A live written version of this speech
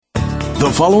The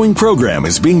following program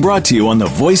is being brought to you on the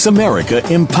Voice America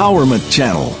Empowerment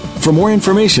Channel. For more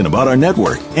information about our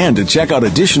network and to check out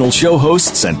additional show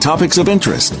hosts and topics of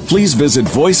interest, please visit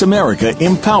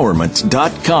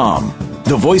voiceamericaempowerment.com.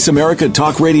 The Voice America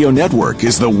Talk Radio Network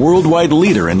is the worldwide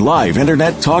leader in live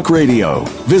Internet talk radio.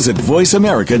 Visit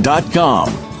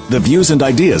voiceamerica.com. The views and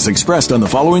ideas expressed on the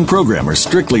following program are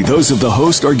strictly those of the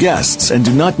host or guests and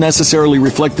do not necessarily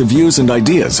reflect the views and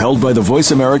ideas held by the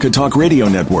Voice America Talk Radio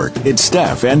Network, its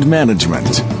staff, and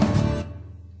management.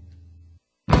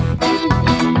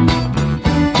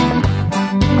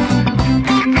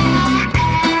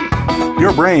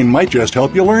 Your brain might just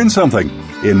help you learn something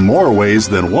in more ways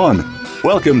than one.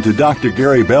 Welcome to Dr.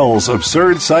 Gary Bell's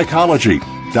Absurd Psychology.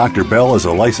 Dr. Bell is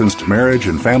a licensed marriage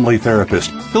and family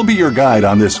therapist. He'll be your guide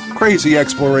on this crazy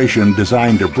exploration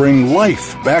designed to bring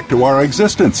life back to our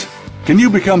existence. Can you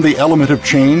become the element of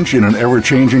change in an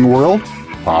ever-changing world?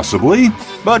 Possibly,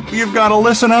 but you've got to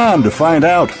listen on to find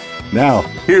out. Now,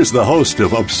 here's the host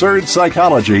of Absurd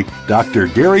Psychology, Dr.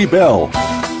 Gary Bell.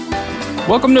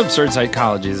 Welcome to Absurd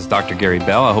Psychology. This is Dr. Gary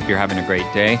Bell. I hope you're having a great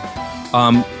day.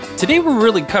 Today we're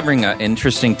really covering an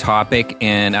interesting topic,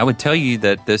 and I would tell you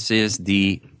that this is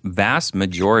the vast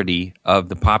majority of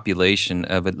the population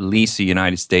of at least the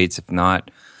United States, if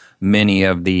not many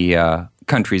of the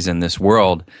countries in this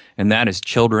world, and that is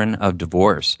children of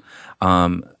divorce.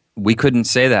 We couldn't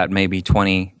say that maybe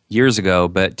 20 years ago,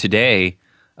 but today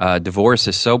divorce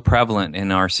is so prevalent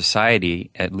in our society,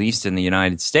 at least in the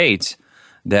United States,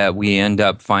 that we end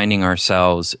up finding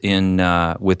ourselves in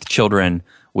with children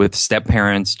with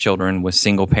step-parents, children with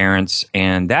single parents,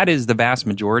 and that is the vast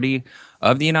majority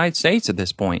of the United States at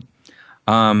this point.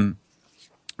 We're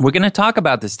going to talk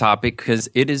about this topic because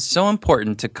it is so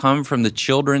important to come from the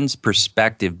children's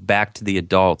perspective back to the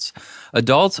adults.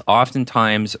 Adults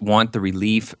oftentimes want the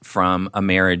relief from a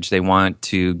marriage. They want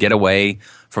to get away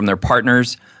from their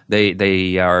partners.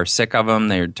 They are sick of them.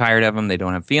 They're tired of them. They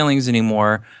don't have feelings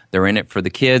anymore. They're in it for the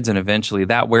kids, and eventually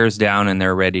that wears down and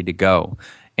they're ready to go.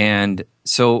 And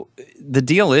so the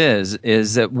deal is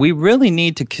that we really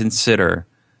need to consider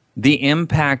the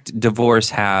impact divorce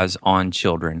has on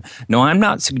children. No, I'm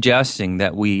not suggesting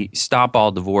that we stop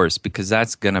all divorce because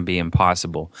that's going to be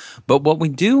impossible. But what we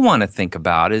do want to think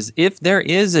about is if there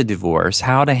is a divorce,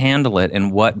 how to handle it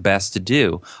and what best to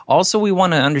do. Also, we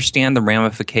want to understand the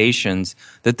ramifications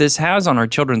that this has on our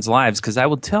children's lives, because I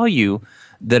will tell you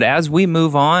that as we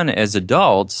move on as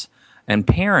adults and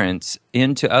parents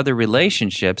into other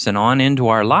relationships and on into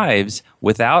our lives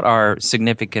without our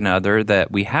significant other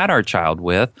that we had our child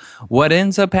with, what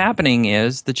ends up happening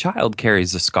is the child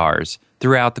carries the scars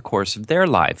throughout the course of their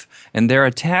life, and their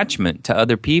attachment to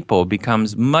other people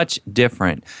becomes much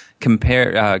different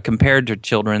compared to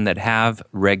children that have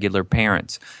regular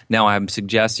parents. Now, I'm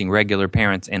suggesting regular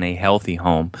parents in a healthy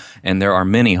home, and there are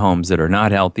many homes that are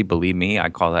not healthy. Believe me, I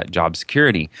call that job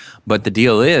security. But the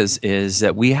deal is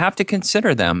that we have to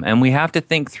consider them, and we have to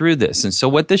think through this. And so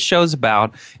what this show's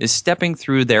about is stepping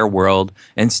through their world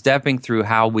and stepping through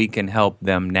how we can help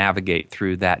them navigate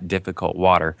through that difficult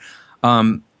water.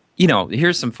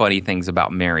 Here's some funny things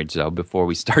about marriage, though, before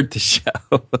we start the show.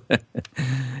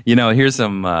 Here's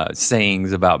some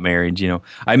sayings about marriage.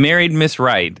 I married Miss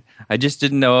Right. I just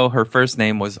didn't know her first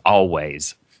name was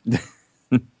Always.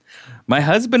 My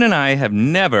husband and I have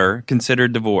never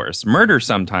considered divorce. Murder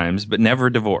sometimes, but never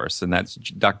divorce. And that's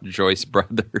Dr. Joyce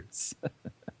Brothers.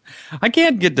 I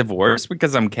can't get divorced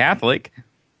because I'm Catholic.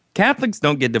 Catholics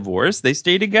don't get divorced. They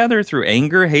stay together through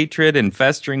anger, hatred, and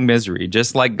festering misery,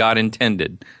 just like God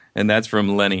intended. And that's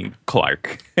from Lenny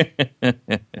Clark.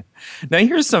 Now,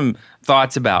 here's some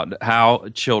thoughts about how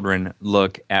children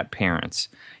look at parents.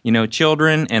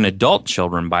 Children and adult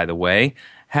children, by the way,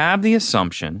 have the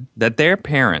assumption that their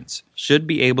parents should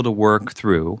be able to work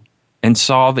through and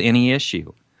solve any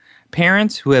issue.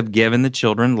 Parents who have given the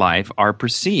children life are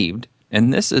perceived,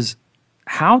 and this is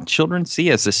how children see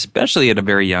us, especially at a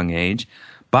very young age,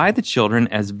 by the children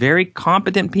as very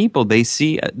competent people. They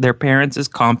see their parents as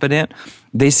competent.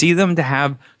 They see them to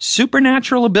have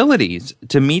supernatural abilities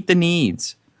to meet the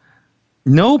needs.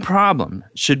 No problem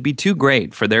should be too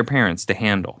great for their parents to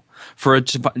handle. For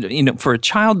a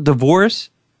child, divorce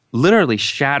literally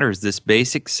shatters this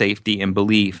basic safety and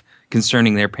belief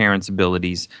concerning their parents'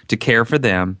 abilities to care for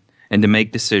them and to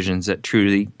make decisions that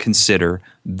truly consider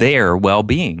their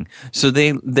well-being. So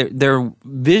their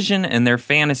vision and their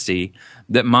fantasy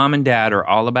that mom and dad are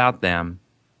all about them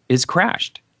is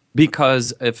crashed.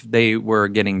 Because if they were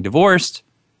getting divorced,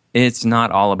 it's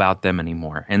not all about them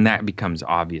anymore. And that becomes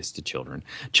obvious to children.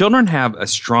 Children have a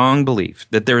strong belief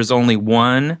that there is only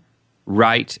one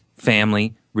right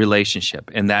family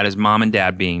relationship, and that is mom and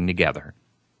dad being together.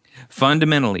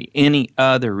 Fundamentally, any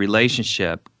other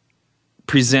relationship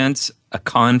presents a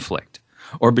conflict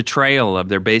or betrayal of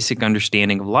their basic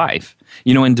understanding of life.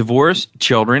 In divorce,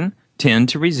 children tend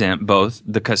to resent both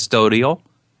the custodial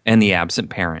and the absent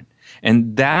parent.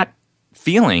 And that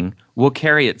feeling will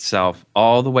carry itself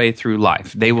all the way through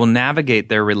life. They will navigate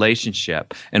their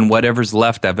relationship and whatever's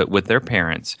left of it with their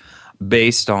parents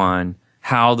based on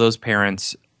how those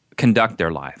parents conduct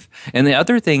their life. And the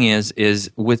other thing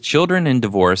is with children in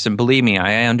divorce, and believe me,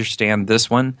 I understand this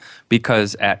one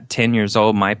because at 10 years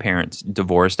old, my parents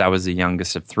divorced. I was the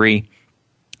youngest of three.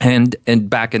 And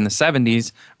back in the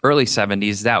 70s, early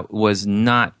 70s, that was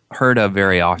not heard of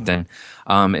very often.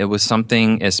 It was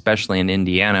something, especially in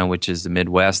Indiana, which is the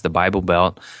Midwest, the Bible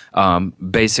Belt,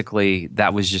 basically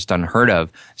that was just unheard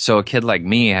of. So a kid like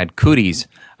me had cooties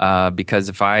because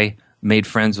if I made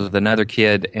friends with another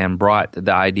kid and brought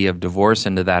the idea of divorce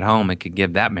into that home, it could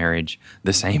give that marriage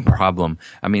the same problem.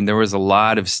 I mean, there was a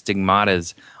lot of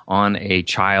stigmatas on a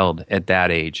child at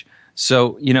that age.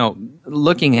 So,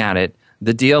 looking at it,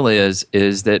 the deal is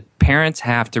that parents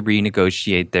have to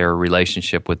renegotiate their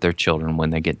relationship with their children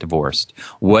when they get divorced.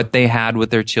 What they had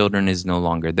with their children is no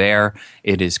longer there.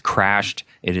 It is crashed.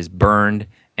 It is burned.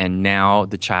 And now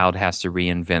the child has to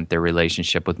reinvent their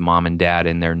relationship with mom and dad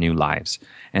in their new lives.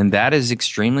 And that is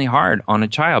extremely hard on a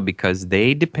child because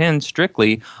they depend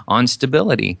strictly on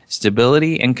stability.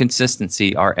 Stability and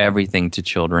consistency are everything to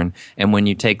children. And when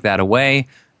you take that away,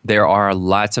 there are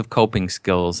lots of coping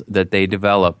skills that they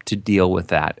develop to deal with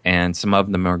that. And some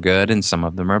of them are good and some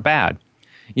of them are bad.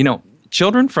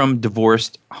 Children from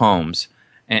divorced homes,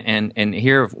 and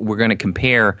here we're going to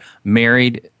compare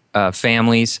married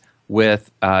families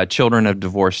with children of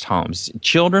divorced homes.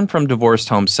 Children from divorced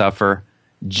homes suffer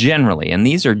generally, and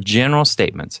these are general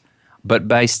statements, but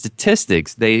by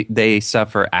statistics, they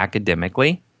suffer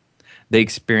academically. They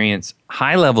experience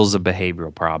high levels of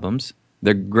behavioral problems.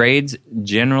 Their grades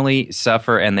generally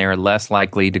suffer, and they are less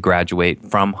likely to graduate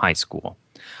from high school.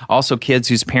 Also, kids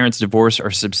whose parents divorce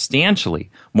are substantially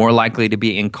more likely to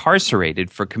be incarcerated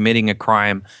for committing a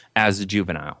crime as a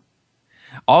juvenile.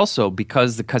 Also,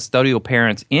 because the custodial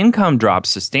parent's income drops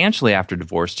substantially after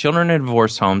divorce, children in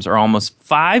divorced homes are almost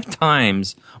 5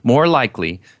 times more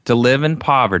likely to live in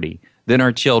poverty than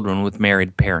are children with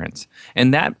married parents.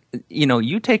 And that,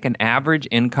 you take an average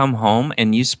income home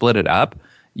and you split it up,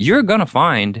 you're going to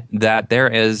find that there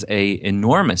is an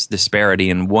enormous disparity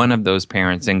in one of those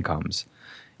parents' incomes.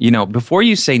 Before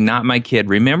you say not my kid,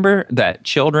 remember that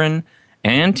children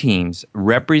and teens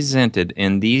represented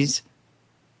in these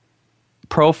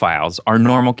profiles are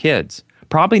normal kids,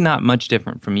 probably not much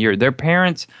different from their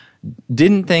parents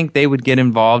didn't think they would get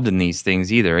involved in these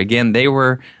things either. Again, they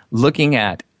were looking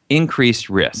at increased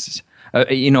risks.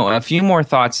 A few more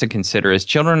thoughts to consider is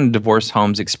children in divorced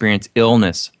homes experience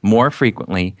illness more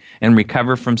frequently and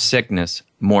recover from sickness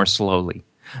more slowly.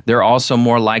 They're also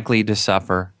more likely to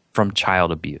suffer from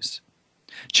child abuse.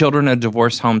 Children in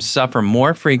divorced homes suffer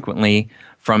more frequently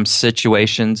from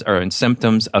situations or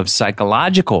symptoms of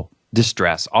psychological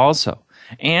distress also.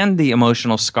 And the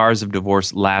emotional scars of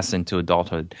divorce last into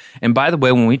adulthood. And by the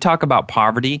way, when we talk about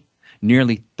poverty,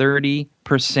 nearly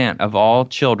 30% of all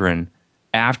children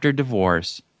after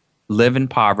divorce live in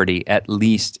poverty at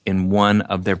least in one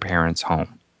of their parents'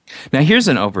 home. Now, here's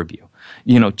an overview.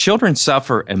 Children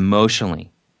suffer emotionally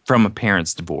from a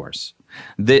parent's divorce.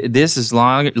 This has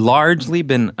largely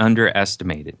been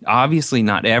underestimated. Obviously,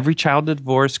 not every child of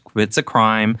divorce commits a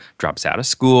crime, drops out of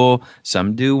school.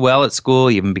 Some do well at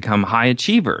school, even become high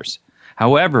achievers.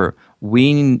 However,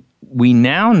 we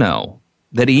now know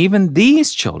that even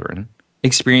these children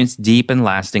experience deep and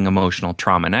lasting emotional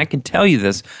trauma. And I can tell you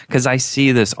this because I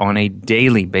see this on a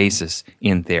daily basis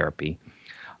in therapy.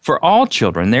 For all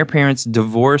children, their parents'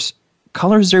 divorce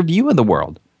colors their view of the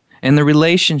world and the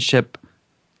relationship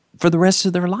for the rest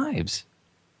of their lives.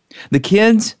 The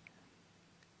kids,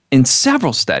 in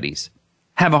several studies,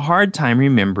 have a hard time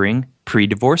remembering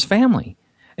pre-divorce family.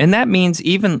 And that means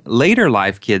even later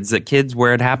life kids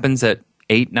where it happens at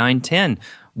 8, 9, 10,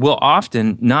 will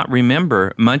often not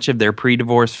remember much of their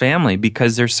pre-divorce family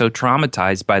because they're so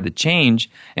traumatized by the change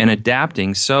and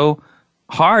adapting so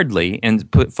hardly and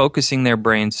focusing their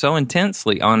brain so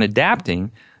intensely on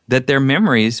adapting that their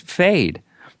memories fade.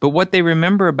 But what they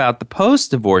remember about the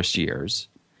post-divorce years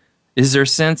is their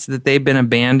sense that they've been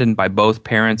abandoned by both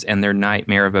parents and their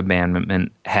nightmare of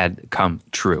abandonment had come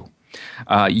true.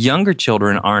 Younger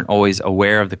children aren't always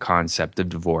aware of the concept of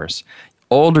divorce.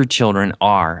 Older children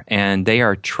are, and they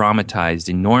are traumatized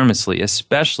enormously,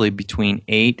 especially between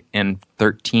 8 and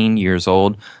 13 years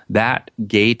old. That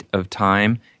gate of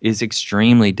time is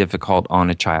extremely difficult on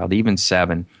a child, even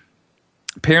 7.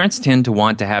 Parents tend to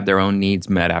want to have their own needs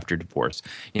met after divorce.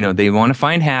 They want to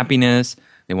find happiness,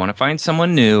 they want to find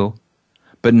someone new,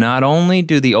 but not only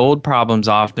do the old problems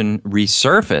often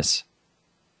resurface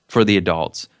for the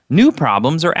adults, new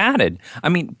problems are added. I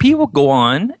mean, people go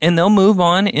on and they'll move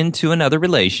on into another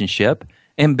relationship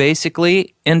and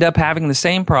basically end up having the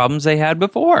same problems they had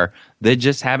before. They're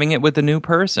just having it with a new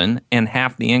person and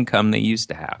half the income they used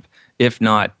to have, if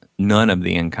not none of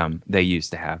the income they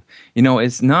used to have.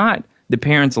 It's not the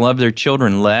parents love their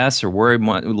children less or worry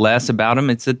less about them.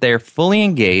 It's that they're fully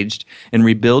engaged in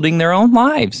rebuilding their own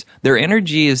lives. Their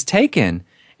energy is taken.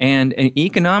 And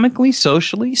economically,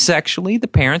 socially, sexually, the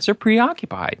parents are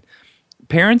preoccupied.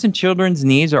 Parents and children's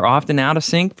needs are often out of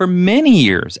sync for many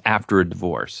years after a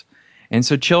divorce. And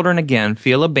so children, again,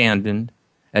 feel abandoned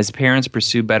as parents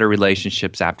pursue better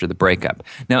relationships after the breakup.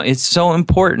 Now, it's so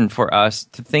important for us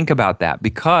to think about that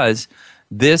because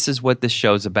this is what this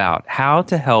show's about, how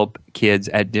to help kids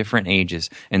at different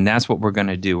ages. And that's what we're going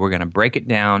to do. We're going to break it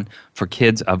down for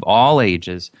kids of all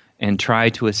ages and try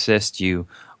to assist you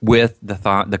with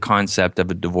the concept of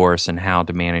a divorce and how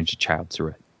to manage a child through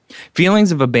it.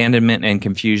 Feelings of abandonment and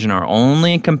confusion are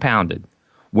only compounded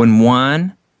when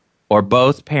one or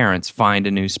both parents find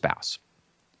a new spouse.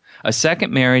 A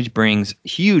second marriage brings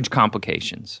huge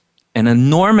complications, an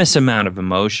enormous amount of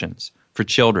emotions for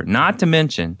children, not to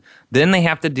mention then they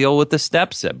have to deal with the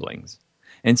step-siblings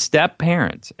and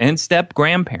step-parents and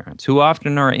step-grandparents who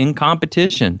often are in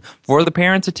competition for the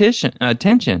parents'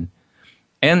 attention.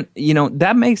 And,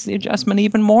 that makes the adjustment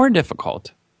even more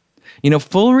difficult.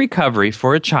 Full recovery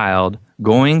for a child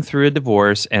going through a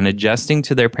divorce and adjusting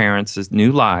to their parents'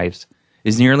 new lives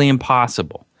is nearly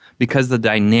impossible because of the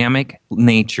dynamic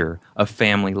nature of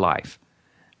family life.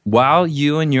 While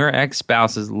you and your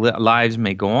ex-spouse's lives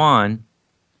may go on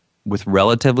with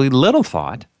relatively little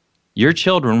thought, your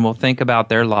children will think about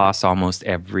their loss almost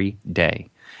every day.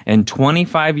 And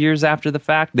 25 years after the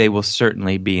fact, they will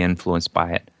certainly be influenced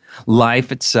by it.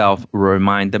 Life itself will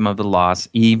remind them of the loss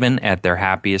even at their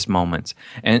happiest moments.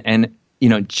 And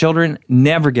children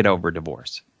never get over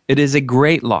divorce. It is a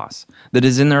great loss that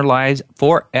is in their lives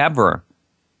forever.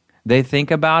 They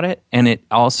think about it, and it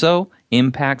also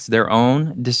impacts their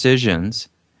own decisions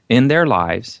in their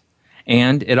lives.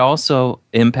 And it also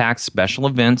impacts special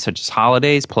events such as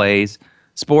holidays, plays,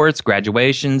 sports,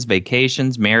 graduations,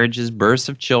 vacations, marriages, births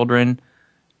of children.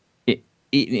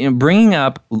 Bringing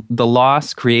up the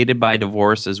loss created by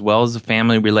divorce as well as the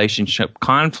family relationship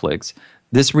conflicts,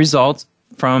 this results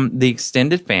from the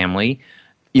extended family,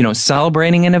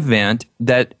 celebrating an event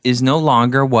that is no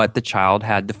longer what the child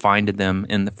had defined to them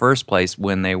in the first place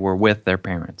when they were with their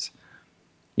parents.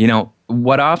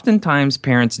 What oftentimes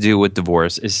parents do with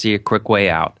divorce is see a quick way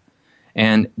out,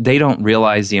 and they don't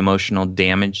realize the emotional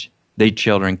damage their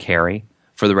children carry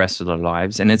for the rest of their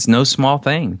lives, and it's no small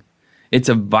thing. It's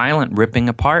a violent ripping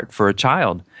apart for a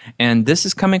child. And this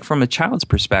is coming from a child's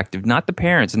perspective, not the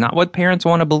parents, not what parents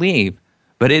want to believe,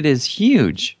 but it is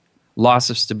huge loss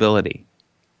of stability.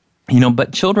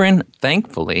 But children,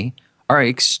 thankfully, are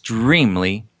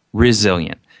extremely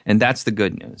resilient. And that's the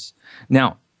good news.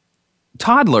 Now,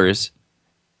 toddlers,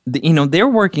 they're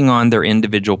working on their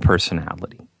individual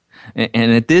personality.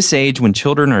 And at this age, when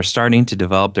children are starting to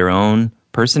develop their own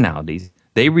personalities,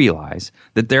 they realize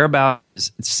that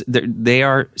they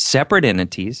are separate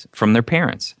entities from their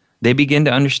parents. They begin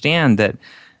to understand that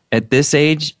at this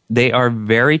age, they are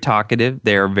very talkative.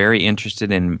 They are very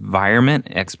interested in environment,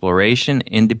 exploration,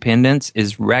 independence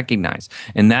is recognized.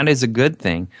 And that is a good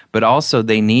thing. But also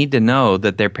they need to know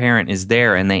that their parent is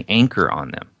there and they anchor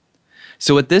on them.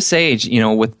 So at this age,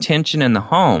 with tension in the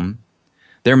home,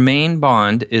 their main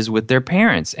bond is with their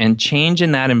parents. And change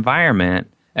in that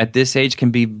environment at this age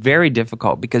can be very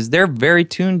difficult because they're very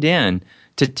tuned in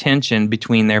to tension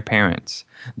between their parents.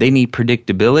 They need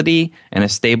predictability and a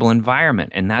stable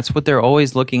environment, and that's what they're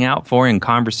always looking out for in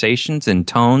conversations and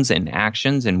tones and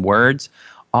actions and words.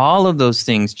 All of those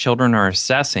things children are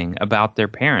assessing about their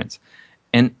parents.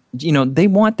 And, they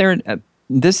want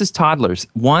this is toddlers,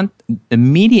 want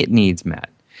immediate needs met.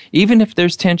 Even if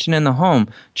there's tension in the home,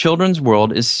 children's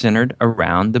world is centered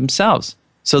around themselves.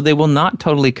 So they will not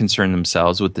totally concern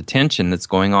themselves with the tension that's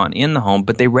going on in the home,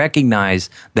 but they recognize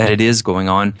that it is going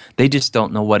on. They just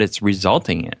don't know what it's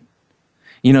resulting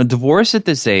in. Divorce at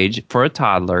this age for a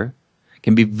toddler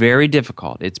can be very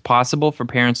difficult. It's possible for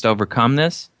parents to overcome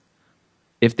this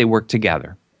if they work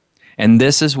together. And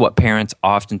this is what parents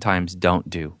oftentimes don't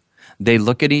do. They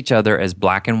look at each other as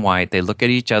black and white. They look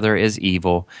at each other as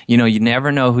evil. You know, you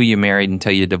never know who you married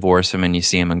until you divorce them and you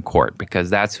see them in court, because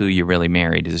that's who you really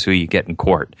married, is who you get in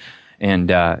court.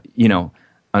 And, you know,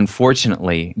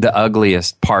 unfortunately, the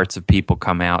ugliest parts of people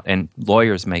come out, and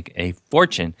lawyers make a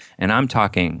fortune. And I'm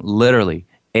talking literally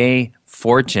a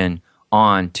fortune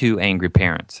on two angry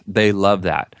parents. They love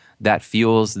that. That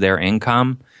fuels their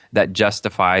income. That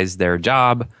justifies their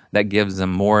job. That gives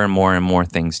them more and more and more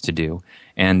things to do.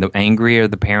 And the angrier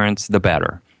the parents, the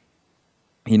better.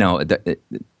 You know,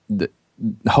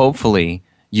 hopefully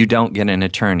you don't get an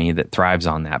attorney that thrives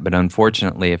on that. But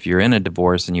unfortunately, if you're in a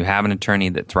divorce and you have an attorney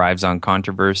that thrives on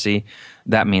controversy,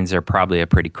 that means they're probably a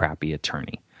pretty crappy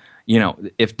attorney. You know,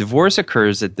 if divorce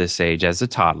occurs at this age as a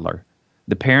toddler,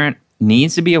 the parent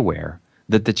needs to be aware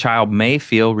that the child may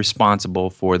feel responsible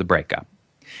for the breakup.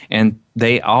 And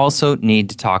they also need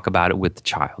to talk about it with the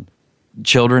child.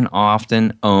 Children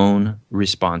often own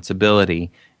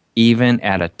responsibility. Even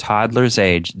at a toddler's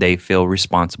age, they feel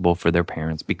responsible for their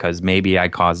parents because maybe I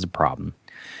caused a problem.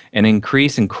 An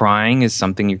increase in crying is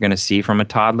something you're going to see from a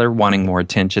toddler, wanting more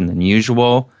attention than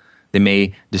usual. They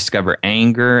may discover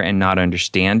anger and not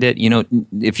understand it. You know,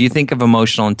 if you think of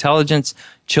emotional intelligence,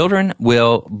 children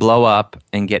will blow up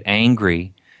and get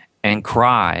angry and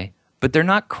cry, but they're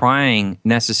not crying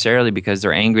necessarily because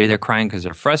they're angry. They're crying because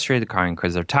they're frustrated. They're crying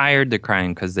because they're tired. They're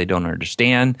crying because they don't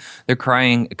understand. They're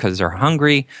crying because they're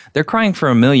hungry. They're crying for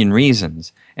a million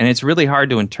reasons, and it's really hard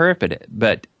to interpret it.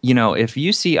 But, you know, if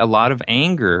you see a lot of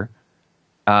anger,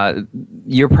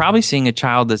 you're probably seeing a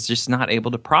child that's just not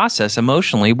able to process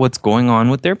emotionally what's going on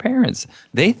with their parents.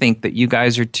 They think that you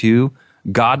guys are two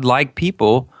godlike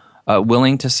people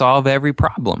willing to solve every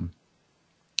problem.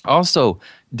 Also,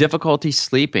 difficulty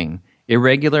sleeping.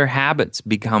 Irregular habits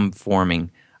become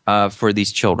forming for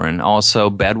these children. Also,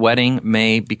 bedwetting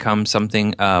may become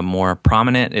something more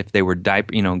prominent if they were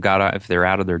if they're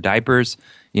out of their diapers.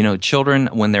 You know, children,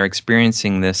 when they're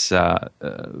experiencing this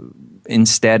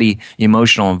unsteady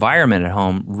emotional environment at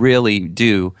home, really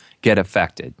do get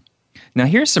affected. Now,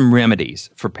 here's some remedies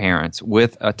for parents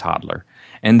with a toddler,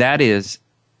 and that is,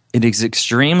 it is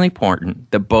extremely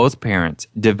important that both parents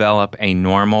develop a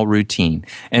normal routine.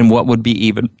 And what would be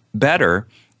even better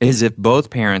is if both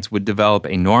parents would develop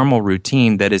a normal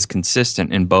routine that is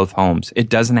consistent in both homes. It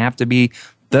doesn't have to be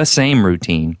the same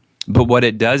routine, but what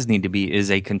it does need to be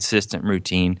is a consistent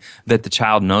routine that the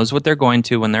child knows what they're going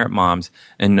to when they're at mom's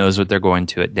and knows what they're going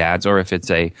to at dad's, or if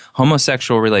it's a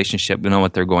homosexual relationship, they know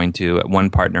what they're going to at one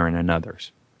partner and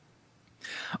another's.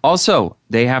 Also,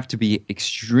 they have to be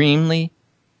extremely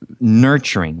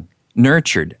nurtured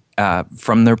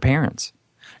from their parents.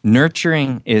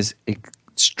 Nurturing is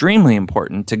extremely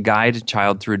important to guide a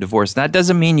child through divorce. That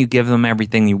doesn't mean you give them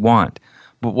everything you want,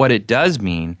 but what it does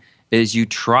mean is you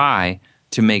try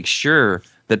to make sure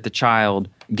that the child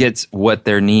gets what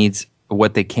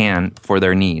they can for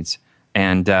their needs.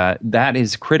 And that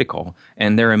is critical.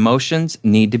 And their emotions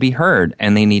need to be heard,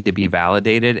 and they need to be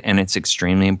validated, and it's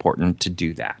extremely important to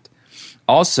do that.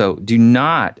 Also, do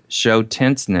not show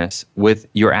tenseness with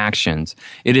your actions.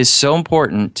 It is so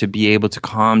important to be able to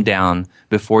calm down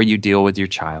before you deal with your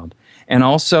child. And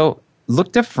also,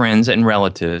 look to friends and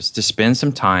relatives to spend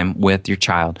some time with your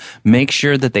child. Make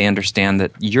sure that they understand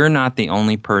that you're not the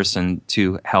only person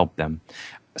to help them.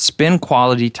 Spend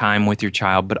quality time with your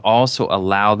child, but also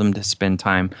allow them to spend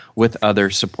time with other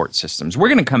support systems. We're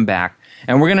going to come back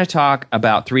and we're going to talk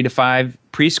about 3 to 5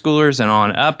 preschoolers and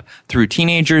on up through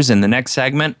teenagers in the next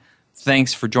segment.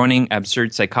 Thanks for joining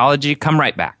Absurd Psychology. Come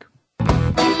right back.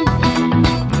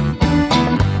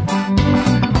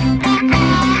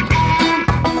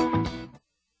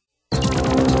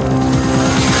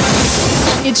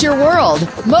 It's your world.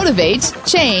 Motivate,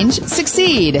 change,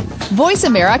 succeed.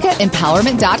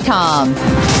 VoiceAmericaEmpowerment.com.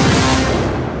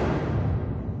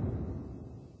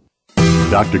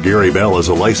 Dr. Gary Bell is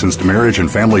a licensed marriage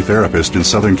and family therapist in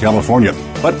Southern California,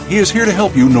 but he is here to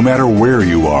help you no matter where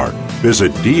you are.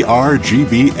 Visit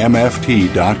drgbmft.com.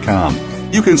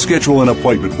 You can schedule an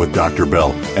appointment with Dr.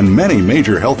 Bell, and many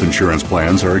major health insurance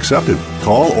plans are accepted.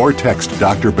 Call or text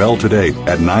Dr. Bell today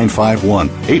at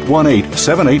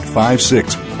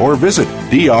 951-818-7856 or visit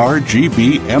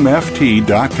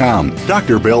drgbmft.com.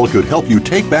 Dr. Bell could help you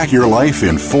take back your life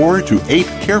in 4 to 8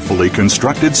 carefully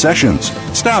constructed sessions.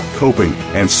 Stop coping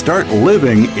and start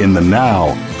living in the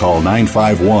now. Call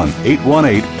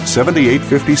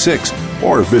 951-818-7856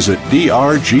 or visit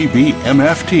drgbmft.com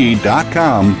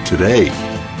today.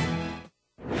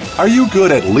 Are you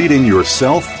good at leading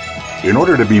yourself? In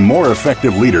order to be more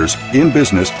effective leaders in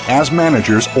business, as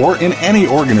managers, or in any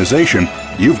organization,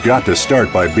 you've got to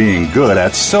start by being good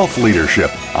at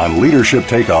self-leadership. On Leadership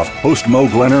Takeoff, host Mo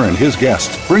Glenner and his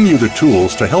guests bring you the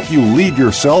tools to help you lead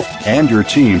yourself and your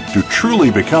team to truly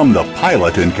become the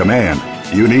pilot in command.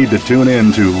 You need to tune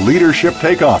in to Leadership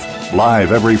Takeoff,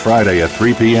 live every Friday at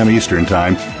 3 p.m. Eastern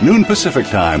Time, noon Pacific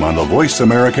Time on the Voice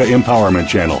America Empowerment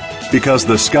Channel. Because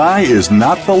the sky is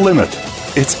not the limit.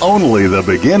 It's only the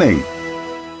beginning.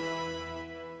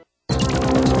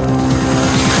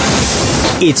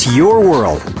 It's your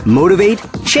world. Motivate,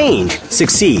 change,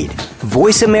 succeed.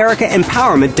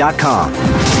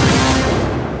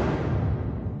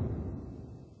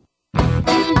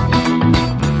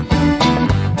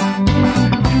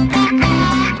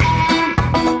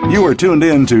 You are tuned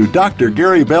in to Dr.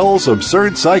 Gary Bell's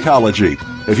Absurd Psychology.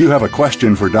 If you have a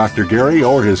question for Dr. Gary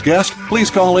or his guest,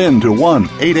 please call in to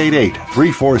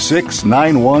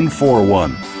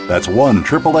 1-888-346-9141. That's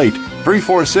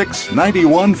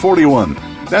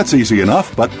 1-888-346-9141. That's easy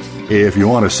enough, but if you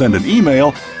want to send an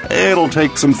email, it'll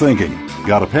take some thinking.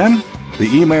 Got a pen? The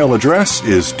email address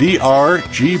is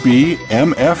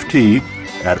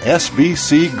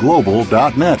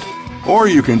drgbmft@sbcglobal.net. Or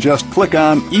you can just click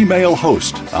on Email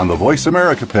Host on the Voice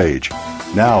America page.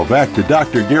 Now back to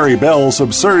Dr. Gary Bell's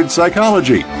Absurd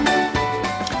Psychology.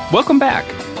 Welcome back.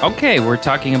 Okay, we're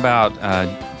talking about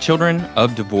children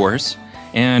of divorce,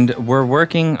 and we're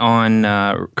working on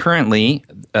currently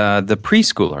the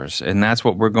preschoolers, and that's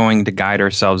what we're going to guide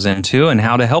ourselves into and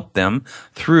how to help them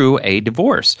through a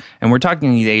divorce. And we're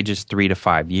talking the ages 3 to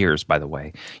 5 years, by the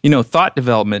way. Thought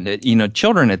development,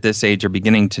 children at this age are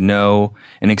beginning to know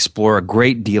and explore a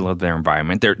great deal of their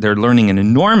environment. They're learning an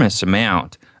enormous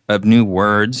amount of new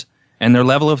words, and their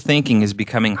level of thinking is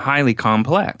becoming highly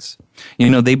complex.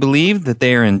 They believe that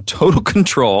they are in total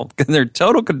control, because they're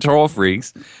total control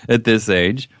freaks at this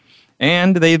age,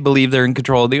 and they believe they're in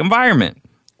control of the environment,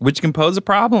 which can pose a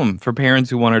problem for parents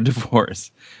who want a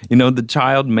divorce. The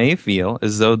child may feel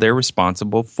as though they're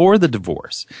responsible for the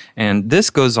divorce. And this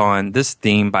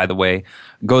theme, by the way,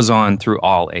 goes on through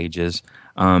all ages,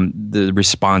 the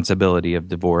responsibility of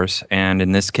divorce. And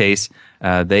in this case,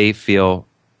 they feel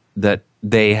that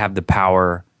they have the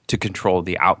power to control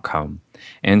the outcome.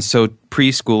 And so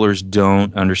preschoolers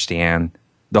don't understand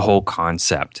the whole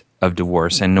concept of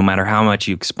divorce, and no matter how much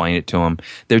you explain it to them,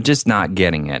 they're just not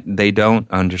getting it. They don't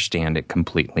understand it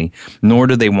completely, nor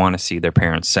do they want to see their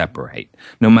parents separate.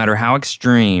 No matter how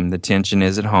extreme the tension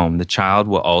is at home, the child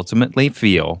will ultimately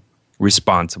feel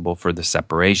responsible for the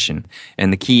separation.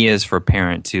 And the key is for a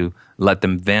parent to let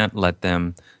them vent, let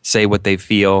them say what they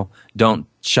feel, don't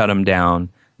shut them down,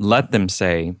 let them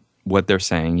say what they're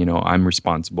saying, I'm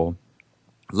responsible.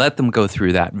 Let them go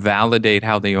through that. Validate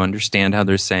how they understand how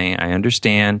they're saying, I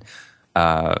understand.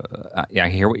 I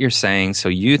hear what you're saying. So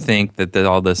you think that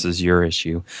all this is your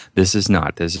issue. This is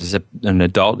not. This is an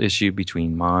adult issue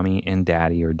between mommy and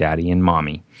daddy, or daddy and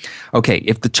mommy. Okay,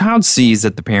 if the child sees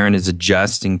that the parent is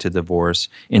adjusting to divorce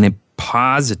in a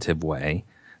positive way,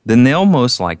 then they'll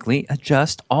most likely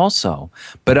adjust also.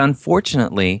 But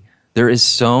unfortunately, there is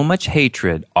so much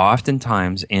hatred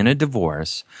oftentimes in a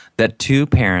divorce that two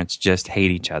parents just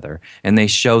hate each other. And they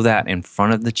show that in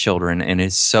front of the children. And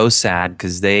it's so sad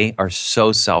because they are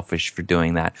so selfish for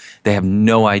doing that. They have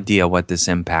no idea what this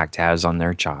impact has on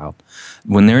their child.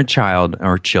 When their child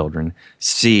or children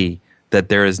see that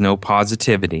there is no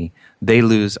positivity, they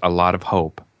lose a lot of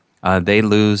hope. They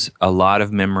lose a lot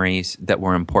of memories that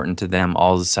were important to them,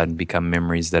 all of a sudden become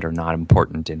memories that are not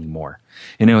important anymore.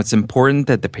 It's important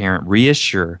that the parent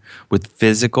reassure with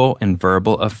physical and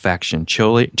verbal affection.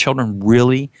 Children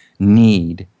really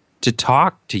need to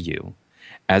talk to you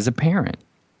as a parent.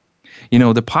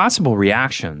 The possible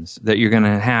reactions that you're going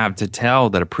to have to tell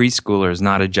that a preschooler is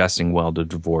not adjusting well to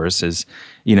divorce is,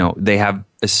 they have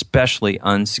especially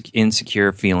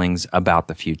insecure feelings about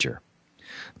the future.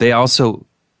 They also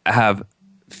have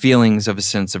feelings of a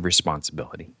sense of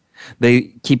responsibility.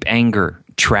 They keep anger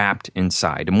trapped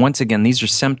inside. And once again, these are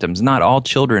symptoms. Not all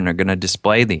children are going to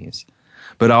display these.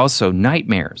 But also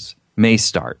nightmares may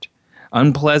start.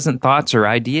 Unpleasant thoughts or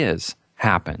ideas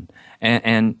happen.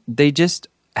 And they just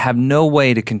have no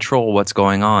way to control what's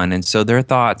going on. And so their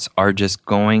thoughts are just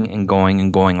going and going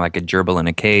and going like a gerbil in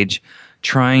a cage,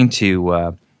 trying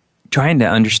to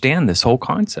understand this whole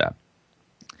concept.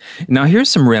 Now, here's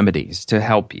some remedies to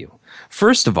help you.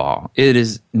 First of all, it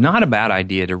is not a bad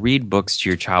idea to read books to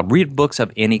your child. Read books of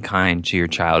any kind to your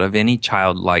child, of any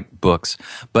childlike books.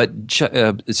 But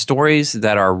stories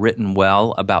that are written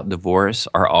well about divorce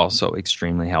are also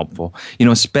extremely helpful.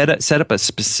 Set up a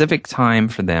specific time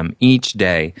for them each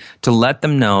day to let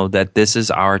them know that this is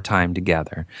our time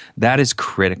together. That is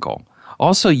critical.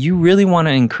 Also, you really want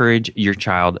to encourage your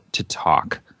child to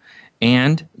talk.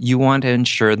 And you want to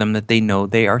ensure them that they know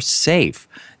they are safe.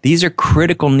 These are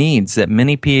critical needs that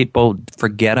many people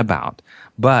forget about,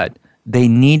 but they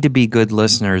need to be good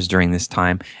listeners during this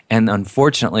time. And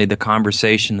unfortunately, the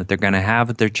conversation that they're going to have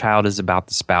with their child is about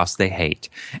the spouse they hate.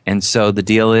 And so the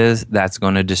deal is that's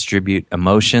going to distribute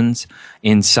emotions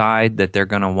inside that they're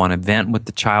going to want to vent with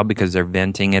the child because they're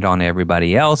venting it on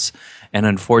everybody else. And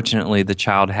unfortunately, the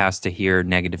child has to hear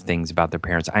negative things about their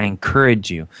parents. I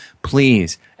encourage you,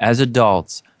 please, as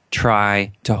adults,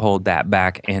 try to hold that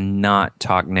back and not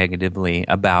talk negatively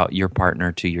about your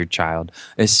partner to your child,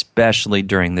 especially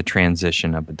during the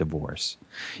transition of a divorce.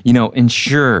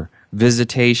 Ensure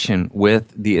visitation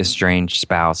with the estranged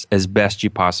spouse as best you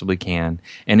possibly can,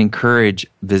 and encourage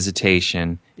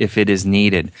visitation if it is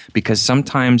needed, because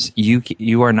sometimes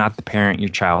you are not the parent your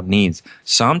child needs.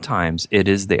 Sometimes it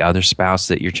is the other spouse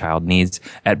that your child needs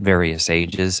at various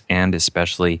ages, and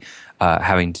especially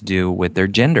having to do with their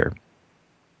gender.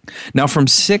 Now, from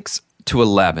 6 to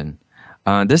 11,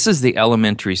 this is the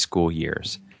elementary school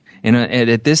years. And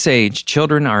at this age,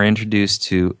 children are introduced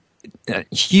to a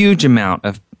huge amount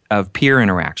of peer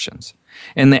interactions.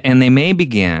 And they may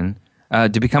begin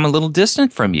to become a little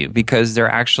distant from you because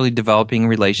they're actually developing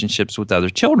relationships with other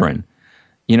children.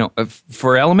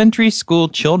 For elementary school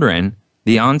children,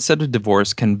 the onset of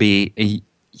divorce can be a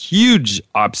huge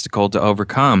obstacle to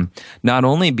overcome, not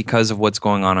only because of what's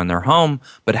going on in their home,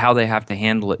 but how they have to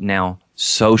handle it now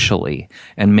socially.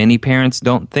 And many parents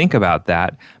don't think about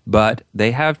that, but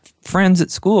they have friends at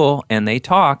school and they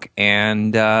talk,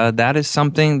 and that is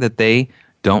something that they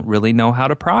don't really know how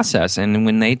to process. And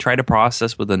when they try to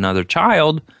process with another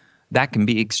child, that can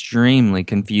be extremely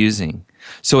confusing.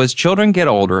 So as children get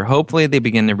older, hopefully they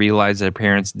begin to realize that their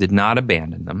parents did not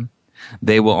abandon them.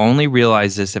 They will only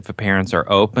realize this if the parents are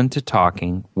open to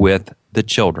talking with the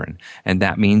children, and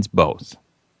that means both.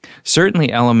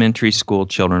 Certainly, elementary school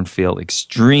children feel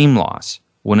extreme loss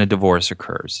when a divorce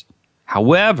occurs.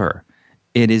 However,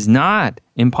 it is not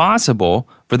impossible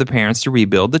for the parents to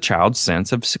rebuild the child's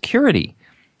sense of security.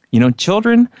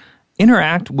 Children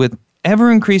interact with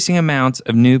ever-increasing amounts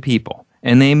of new people,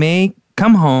 and they may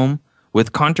come home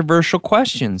with controversial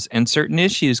questions and certain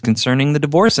issues concerning the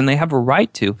divorce, and they have a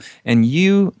right to, and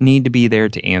you need to be there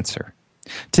to answer.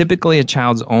 Typically, a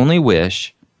child's only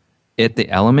wish at the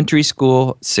elementary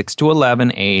school 6 to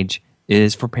 11 age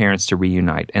is for parents to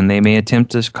reunite, and they may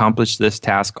attempt to accomplish this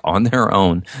task on their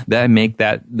own. They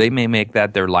may make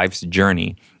that their life's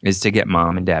journey, is to get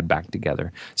mom and dad back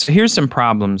together. So here's some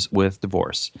problems with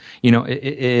divorce.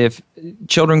 If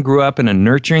children grew up in a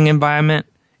nurturing environment,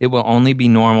 it will only be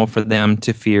normal for them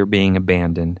to fear being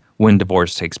abandoned when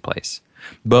divorce takes place.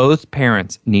 Both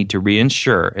parents need to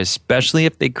reassure, especially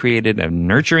if they created a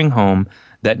nurturing home,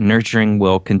 that nurturing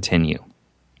will continue.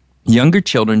 Younger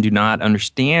children do not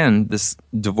understand this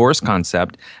divorce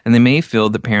concept, and they may feel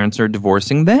the parents are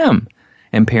divorcing them.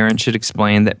 And parents should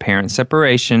explain that parent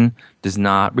separation does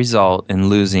not result in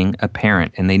losing a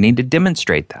parent, and they need to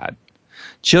demonstrate that.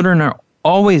 Children are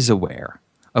always aware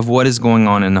of what is going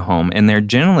on in the home, and they're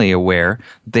generally aware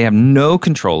that they have no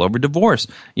control over divorce.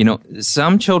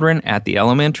 Some children at the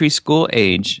elementary school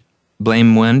age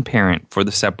blame one parent for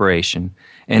the separation,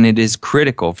 and it is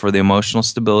critical for the emotional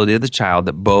stability of the child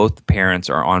that both parents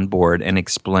are on board and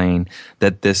explain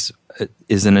that this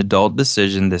is an adult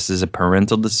decision, this is a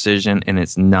parental decision, and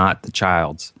it's not the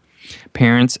child's.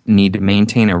 Parents need to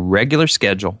maintain a regular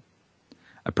schedule,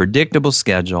 a predictable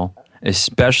schedule,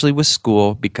 especially with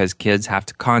school, because kids have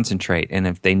to concentrate. And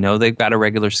if they know they've got a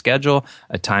regular schedule,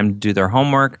 a time to do their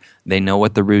homework, they know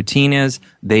what the routine is,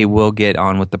 they will get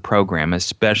on with the program,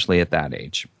 especially at that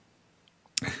age.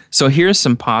 So here's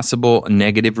some possible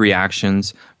negative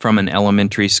reactions from an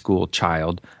elementary school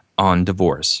child on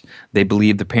divorce. They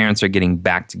believe the parents are getting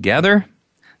back together.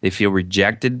 They feel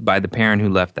rejected by the parent who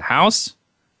left the house.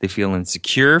 They feel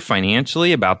insecure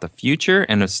financially about the future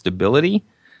and of stability.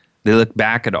 They look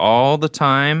back at all the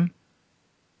time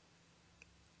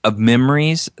of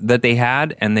memories that they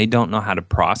had, and they don't know how to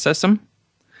process them.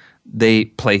 They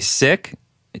play sick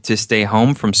to stay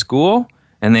home from school,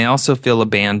 and they also feel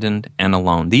abandoned and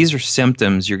alone. These are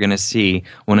symptoms you're going to see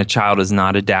when a child is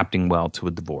not adapting well to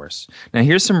a divorce. Now,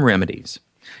 here's some remedies.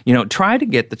 Try to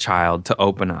get the child to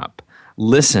open up.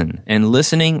 Listen, and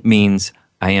listening means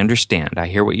I understand. I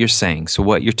hear what you're saying. So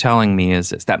what you're telling me is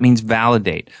this. That means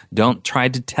validate. Don't try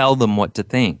to tell them what to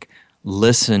think.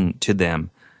 Listen to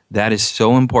them. That is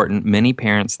so important. Many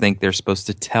parents think they're supposed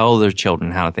to tell their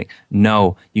children how to think.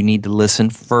 No, you need to listen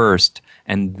first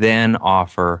and then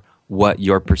offer what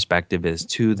your perspective is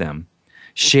to them.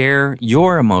 Share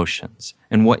your emotions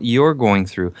and what you're going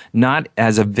through, not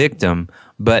as a victim,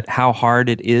 but how hard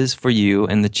it is for you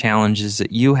and the challenges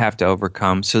that you have to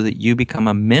overcome so that you become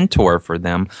a mentor for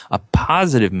them, a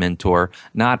positive mentor,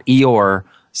 not Eeyore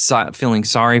feeling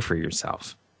sorry for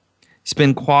yourself.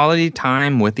 Spend quality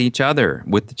time with each other,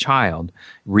 with the child.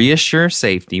 Reassure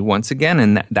safety, once again,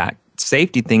 and that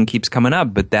safety thing keeps coming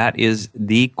up, but that is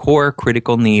the core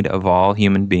critical need of all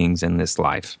human beings in this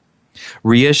life.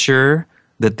 Reassure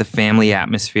that the family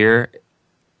atmosphere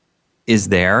is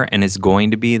there and is going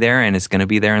to be there and it's going to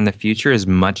be there in the future as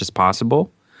much as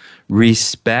possible.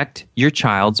 Respect your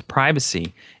child's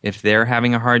privacy. If they're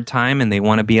having a hard time and they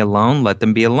want to be alone, let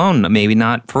them be alone. Maybe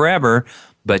not forever,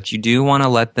 but you do want to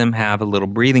let them have a little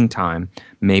breathing time.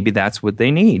 Maybe that's what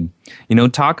they need.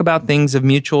 Talk about things of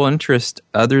mutual interest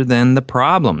other than the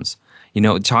problems.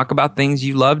 Talk about things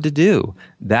you love to do.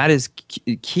 That is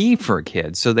key for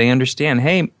kids so they understand,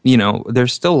 hey,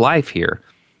 there's still life here.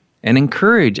 And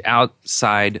encourage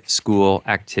outside school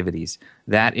activities.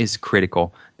 That is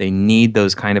critical. They need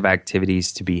those kind of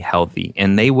activities to be healthy,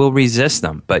 and they will resist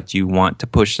them, but you want to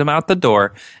push them out the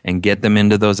door and get them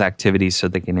into those activities so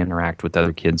they can interact with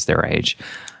other kids their age.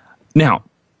 Now,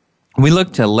 we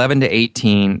look to 11 to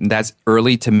 18, that's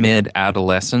early to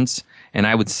mid-adolescence, and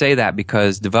I would say that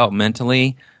because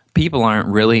developmentally, people aren't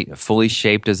really fully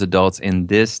shaped as adults in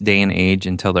this day and age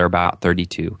until they're about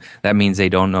 32. That means they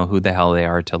don't know who the hell they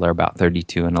are until they're about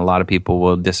 32. And a lot of people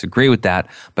will disagree with that.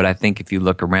 But I think if you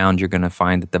look around, you're going to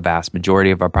find that the vast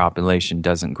majority of our population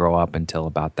doesn't grow up until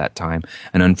about that time.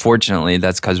 And unfortunately,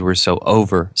 that's because we're so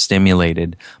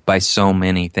overstimulated by so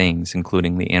many things,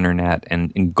 including the internet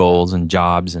and goals and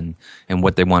jobs and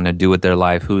what they want to do with their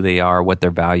life, who they are, what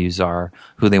their values are,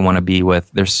 who they want to be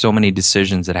with. There's so many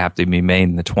decisions that have to be made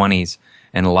in the 20s,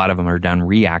 and a lot of them are done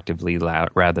reactively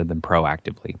rather than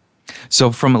proactively.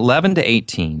 So from 11 to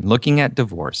 18, looking at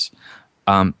divorce,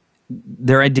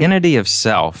 their identity of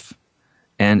self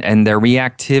and their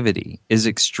reactivity is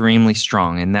extremely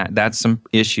strong, and that's some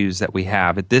issues that we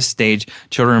have. At this stage,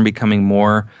 children are becoming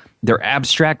they're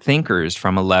abstract thinkers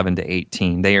from 11 to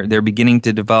 18. They're beginning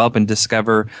to develop and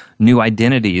discover new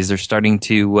identities. They're starting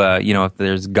to, if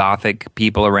there's gothic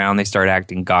people around, they start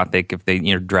acting gothic. If they,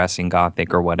 dressing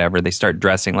gothic or whatever, they start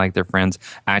dressing like their friends,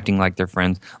 acting like their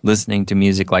friends, listening to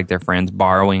music like their friends,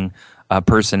 borrowing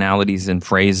personalities and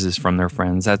phrases from their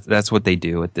friends. That's what they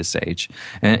do at this age.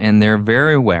 And they're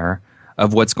very aware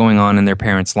of what's going on in their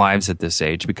parents' lives at this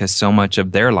age because so much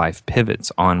of their life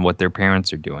pivots on what their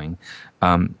parents are doing.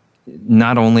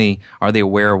 Not only are they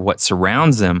aware of what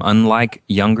surrounds them, unlike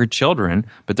younger children,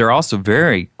 but they're also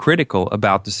very critical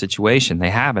about the situation.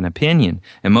 They have an opinion,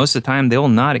 and most of the time they will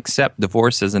not accept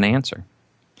divorce as an answer.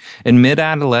 In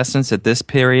mid-adolescence, at this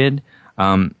period,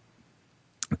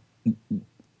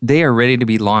 they are ready to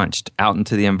be launched out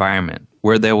into the environment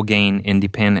where they will gain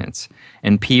independence.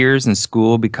 And peers and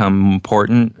school become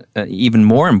important, even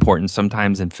more important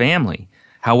sometimes than family.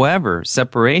 However,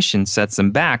 separation sets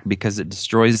them back because it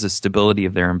destroys the stability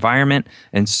of their environment,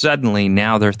 and suddenly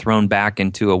now they're thrown back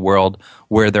into a world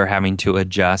where they're having to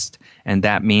adjust, and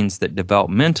that means that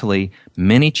developmentally,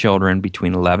 many children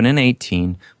between 11 and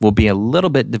 18 will be a little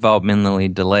bit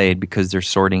developmentally delayed because they're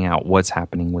sorting out what's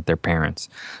happening with their parents.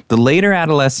 The later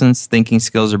adolescents' thinking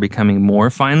skills are becoming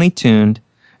more finely tuned,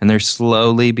 and they're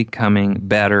slowly becoming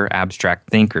better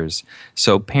abstract thinkers.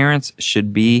 So parents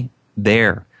should be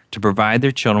there to provide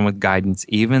their children with guidance,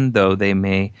 even though they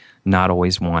may not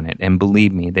always want it. And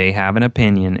believe me, they have an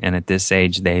opinion, and at this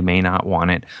age, they may not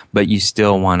want it, but you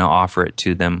still want to offer it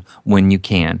to them when you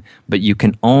can. But you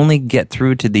can only get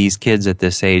through to these kids at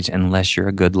this age unless you're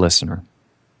a good listener.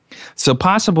 So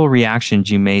possible reactions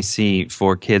you may see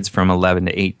for kids from 11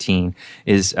 to 18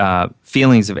 is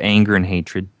feelings of anger and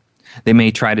hatred. They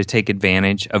may try to take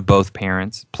advantage of both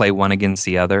parents, play one against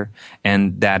the other,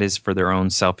 and that is for their own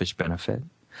selfish benefit.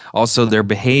 Also, their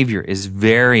behavior is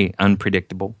very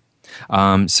unpredictable.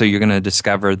 So you're going to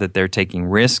discover that they're taking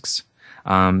risks.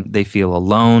 They feel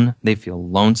alone. They feel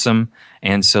lonesome.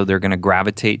 And so they're going to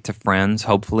gravitate to friends,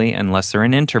 hopefully. Unless they're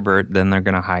an introvert, then they're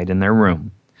going to hide in their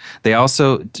room. They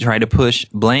also try to push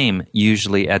blame,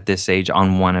 usually at this age,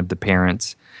 on one of the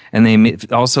parents. And they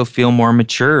also feel more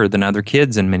mature than other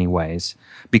kids in many ways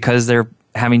because they're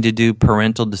having to do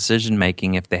parental decision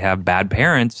making if they have bad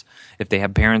parents, if they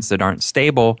have parents that aren't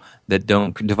stable, that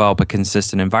don't develop a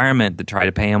consistent environment, that try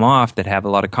to pay them off, that have a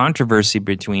lot of controversy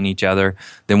between each other,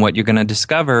 then what you're going to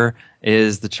discover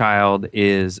is the child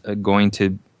is going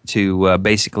to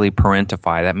basically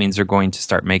parentify. That means they're going to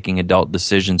start making adult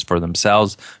decisions for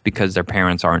themselves because their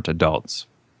parents aren't adults.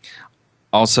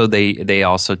 Also, they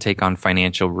also take on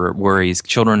financial worries.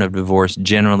 Children of divorce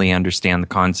generally understand the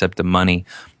concept of money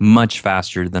much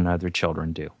faster than other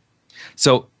children do.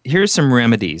 So here's some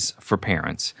remedies for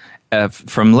parents.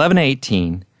 From 11 to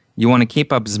 18, you want to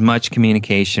keep up as much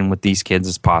communication with these kids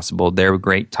as possible. They're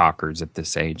great talkers at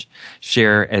this age.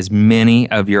 Share as many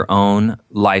of your own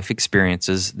life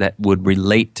experiences that would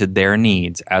relate to their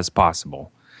needs as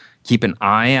possible. Keep an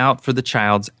eye out for the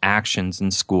child's actions in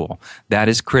school. That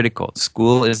is critical.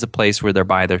 School is the place where they're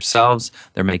by themselves,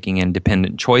 they're making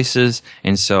independent choices,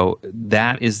 and so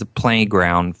that is the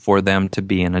playground for them to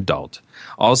be an adult.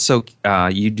 Also,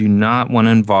 you do not want to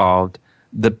involve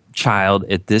the child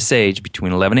at this age,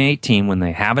 between 11 and 18, when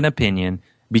they have an opinion,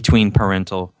 between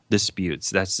parental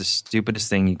disputes. That's the stupidest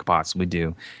thing you could possibly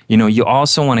do. You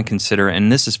also want to consider,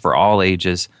 and this is for all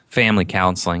ages, family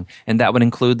counseling, and that would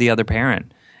include the other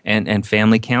parent. And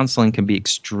family counseling can be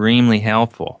extremely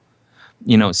helpful.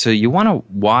 So you want to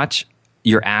watch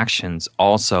your actions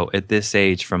also at this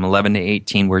age from 11 to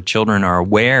 18, where children are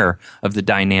aware of the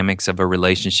dynamics of a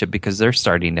relationship because they're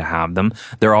starting to have them.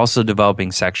 They're also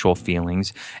developing sexual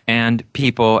feelings. And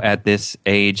people at this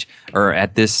age, or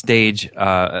at this stage,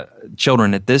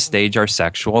 children at this stage are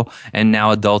sexual. And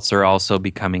now adults are also the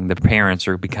parents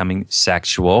are becoming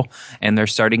sexual. And they're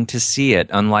starting to see it,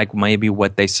 unlike maybe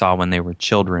what they saw when they were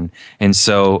children. And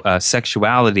so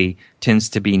sexuality tends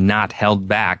to be not held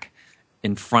back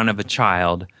in front of a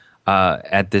child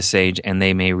at this age, and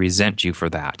they may resent you for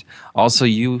that. Also,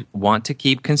 you want to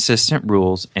keep consistent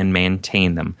rules and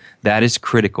maintain them. That is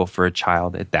critical for a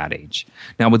child at that age.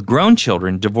 Now, with grown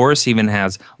children, divorce even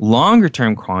has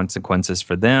longer-term consequences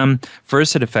for them.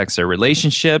 First, it affects their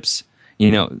relationships.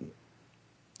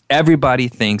 Everybody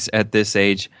thinks at this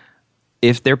age,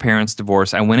 if their parents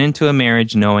divorce, I went into a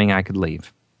marriage knowing I could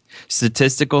leave.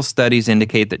 Statistical studies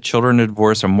indicate that children of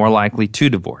divorce are more likely to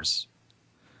divorce.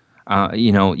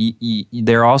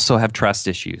 They also have trust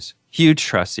issues, huge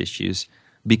trust issues,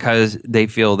 because they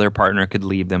feel their partner could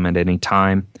leave them at any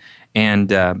time.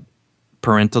 And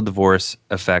parental divorce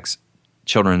affects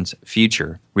children's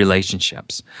future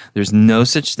relationships. There's no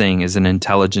such thing as an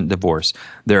intelligent divorce.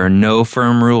 There are no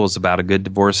firm rules about a good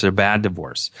divorce or a bad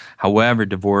divorce. However,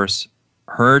 divorce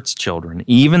hurts children,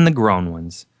 even the grown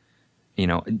ones.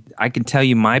 I can tell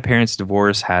you my parents'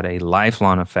 divorce had a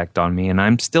lifelong effect on me, and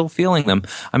I'm still feeling them.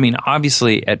 I mean,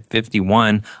 obviously, at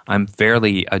 51, I'm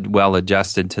fairly well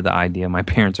adjusted to the idea my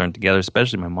parents aren't together,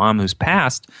 especially my mom who's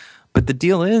passed. But the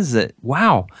deal is that,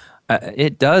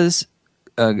 it does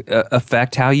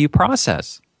affect how you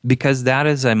process, because that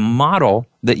is a model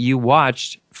that you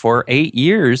watched for 8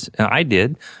 years. I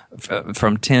did.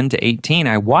 From 10 to 18,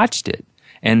 I watched it.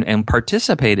 And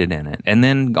participated in it, and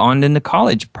then on into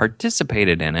college,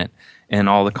 participated in it, and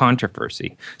all the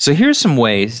controversy. So here's some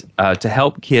ways to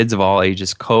help kids of all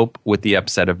ages cope with the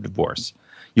upset of divorce.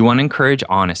 You want to encourage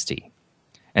honesty,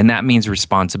 and that means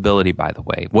responsibility, by the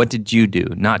way. What did you do?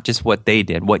 Not just what they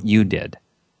did, what you did.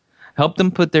 Help them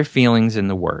put their feelings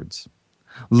into words.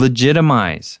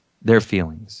 Legitimize their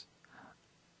feelings.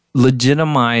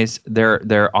 Legitimize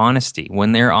their honesty.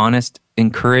 When they're honest,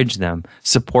 encourage them,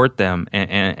 support them,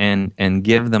 and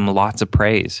give them lots of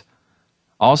praise.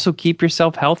 Also, keep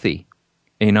yourself healthy,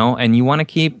 and you want to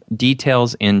keep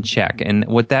details in check. And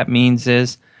what that means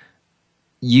is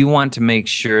you want to make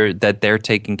sure that they're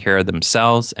taking care of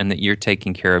themselves and that you're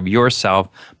taking care of yourself,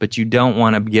 but you don't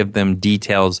want to give them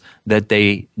details that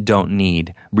they don't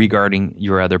need regarding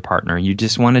your other partner. You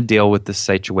just want to deal with the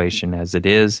situation as it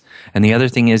is. And the other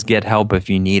thing is, get help if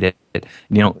you need it.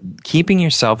 Keeping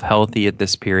yourself healthy at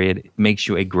this period makes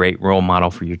you a great role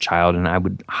model for your child, and I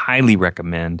would highly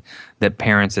recommend that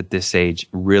parents at this age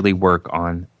really work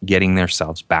on getting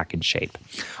themselves back in shape.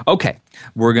 Okay,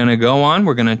 we're going to go on.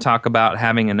 We're going to talk about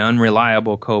having an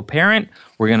unreliable co-parent.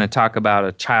 We're going to talk about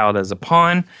a child as a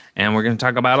pawn, and we're going to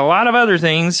talk about a lot of other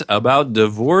things about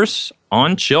divorce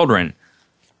on children.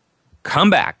 Come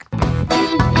back.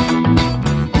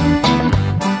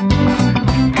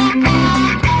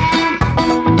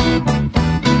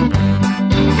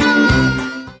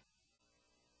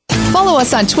 Follow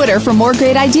us on Twitter for more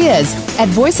great ideas at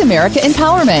Voice America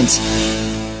Empowerment.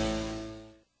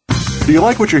 Do you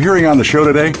like what you're hearing on the show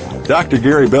today? Dr.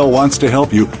 Gary Bell wants to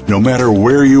help you no matter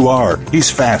where you are.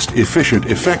 He's fast, efficient,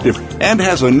 effective, and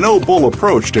has a no-bull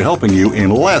approach to helping you in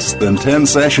less than 10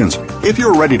 sessions. If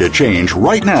you're ready to change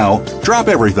right now, drop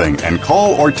everything and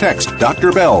call or text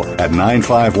Dr. Bell at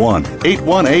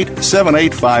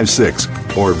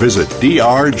 951-818-7856 or visit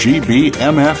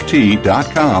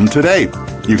drgbmft.com today.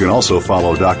 You can also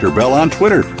follow Dr. Bell on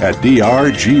Twitter at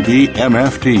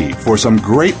drgbmft for some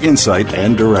great insight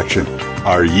and direction.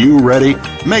 Are you ready?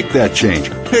 Make that change.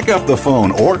 Pick up the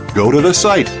phone or go to the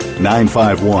site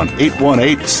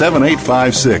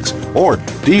 951-818-7856 or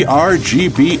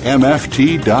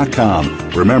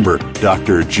drgbmft.com. Remember,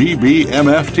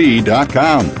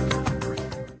 drgbmft.com.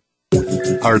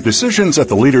 Are decisions at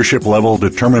the leadership level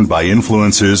determined by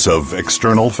influences of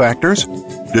external factors?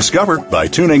 Discover by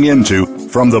tuning into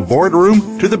From the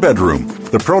Boardroom to the Bedroom,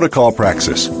 the Protocol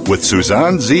Praxis with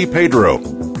Suzanne Z. Pedro.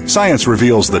 Science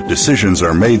reveals that decisions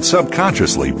are made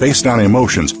subconsciously based on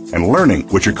emotions and learning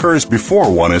which occurs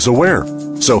before one is aware.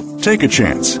 So take a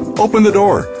chance. Open the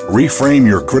door. Reframe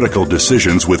your critical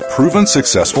decisions with proven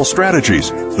successful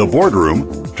strategies. The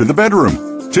Boardroom to the Bedroom.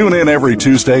 Tune in every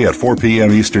Tuesday at 4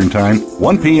 p.m. Eastern Time,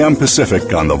 1 p.m.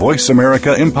 Pacific on the Voice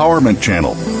America Empowerment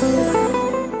Channel.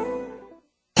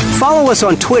 Follow us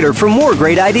on Twitter for more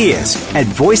great ideas at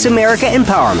Voice America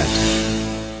Empowerment.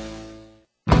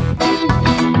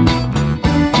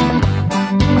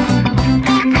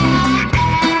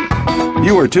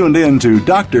 You are tuned in to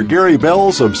Dr. Gary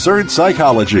Bell's Absurd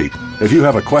Psychology. If you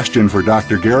have a question for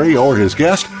Dr. Gary or his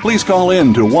guest, please call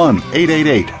in to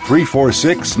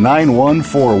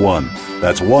 1-888-346-9141.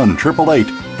 That's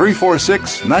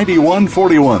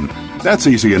 1-888-346-9141. That's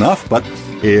easy enough, but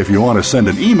if you want to send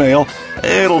an email,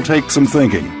 it'll take some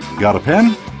thinking. Got a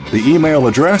pen? The email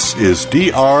address is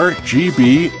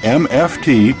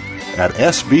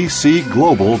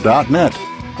drgbmft@sbcglobal.net.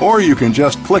 Or you can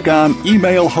just click on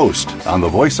Email Host on the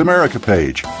Voice America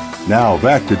page. Now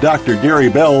back to Dr. Gary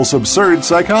Bell's Absurd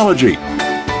Psychology.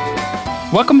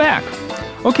 Welcome back.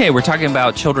 Okay, we're talking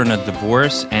about children of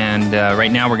divorce, and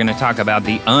right now we're going to talk about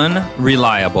the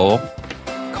unreliable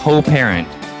co-parent.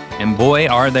 And boy,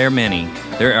 are there many.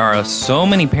 There are so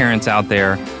many parents out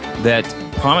there that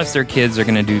promise their kids they're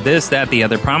going to do this, that, the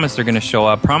other, promise they're going to show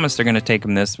up, promise they're going to take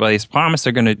them this place, promise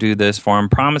they're going to do this for them,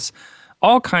 promise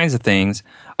all kinds of things.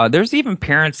 There's even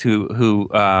parents who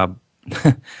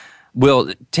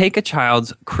will take a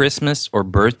child's Christmas or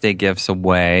birthday gifts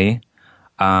away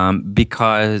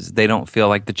because they don't feel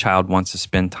like the child wants to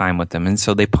spend time with them, and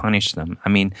so they punish them. I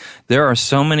mean, there are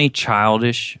so many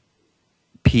childish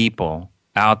people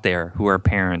out there who are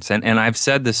parents, and I've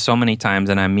said this so many times,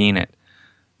 and I mean it.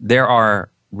 There are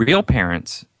real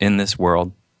parents in this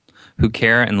world who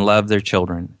care and love their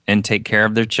children and take care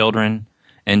of their children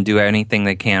and do anything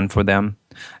they can for them,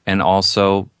 and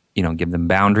also, give them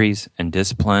boundaries and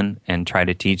discipline and try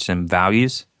to teach them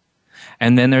values.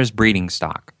 And then there's breeding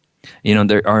stock.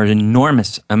 There are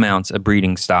enormous amounts of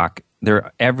breeding stock.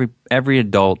 Every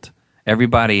adult,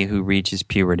 everybody who reaches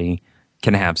puberty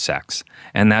can have sex.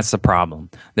 And that's the problem.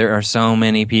 There are so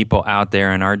many people out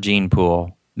there in our gene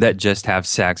pool that just have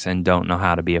sex and don't know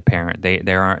how to be a parent.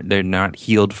 They're not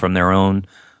healed from their own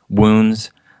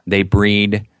wounds. They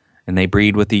breed, and they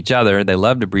breed with each other. They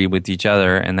love to breed with each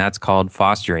other, and that's called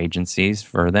foster agencies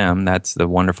for them. That's the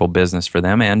wonderful business for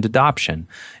them, and adoption.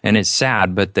 And it's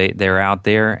sad, but they're out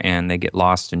there, and they get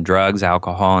lost in drugs,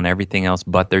 alcohol, and everything else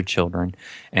but their children.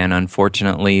 And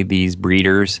unfortunately, these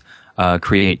breeders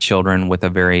create children with a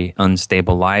very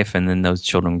unstable life, and then those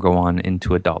children go on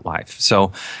into adult life.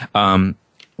 So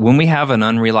when we have an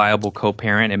unreliable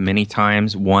co-parent, and many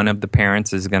times one of the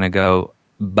parents is going to go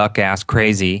buck-ass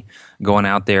crazy, going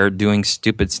out there doing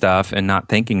stupid stuff and not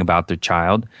thinking about their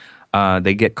child,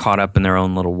 they get caught up in their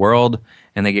own little world,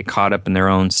 and they get caught up in their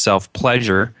own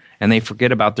self-pleasure, and they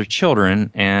forget about their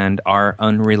children and are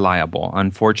unreliable.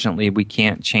 Unfortunately, we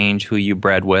can't change who you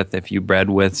bred with. If you bred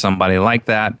with somebody like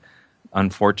that,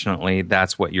 unfortunately,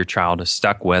 that's what your child is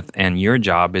stuck with, and your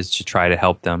job is to try to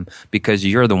help them because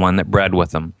you're the one that bred with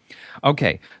them.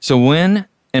 Okay, so when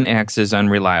an ex is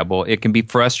unreliable, it can be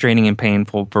frustrating and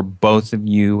painful for both of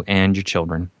you and your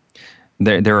children.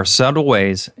 There are subtle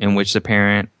ways in which the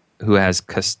parent who has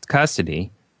custody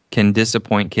can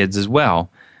disappoint kids as well,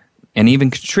 and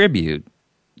even contribute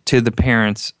to the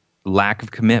parent's lack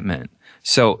of commitment.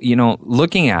 So,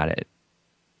 looking at it,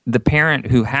 the parent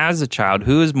who has a child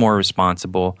who is more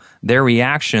responsible, their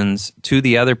reactions to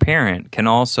the other parent can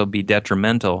also be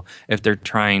detrimental if they're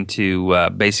trying to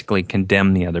basically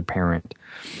condemn the other parent.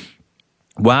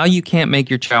 While you can't make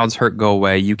your child's hurt go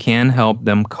away, you can help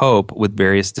them cope with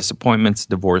various disappointments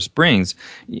divorce brings.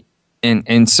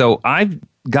 And so I've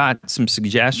got some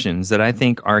suggestions that I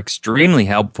think are extremely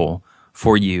helpful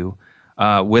for you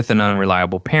with an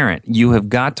unreliable parent. You have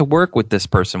got to work with this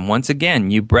person. Once again,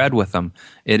 you bred with them.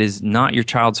 It is not your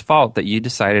child's fault that you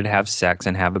decided to have sex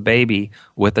and have a baby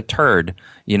with a turd.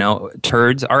 You know,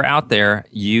 turds are out there.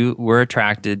 You were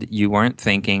attracted. You weren't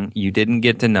thinking. You didn't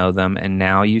get to know them. And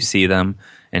now you see them.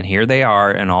 And here they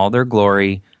are in all their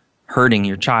glory, hurting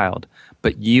your child.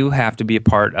 But you have to be a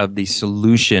part of the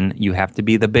solution. You have to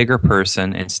be the bigger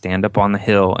person and stand up on the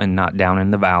hill and not down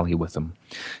in the valley with them.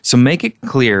 So make it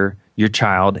clear your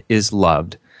child is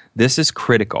loved. This is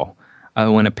critical.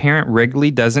 When a parent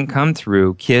regularly doesn't come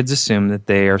through, kids assume that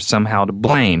they are somehow to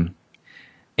blame.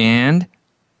 And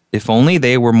if only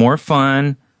they were more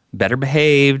fun, better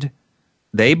behaved,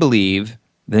 they believe,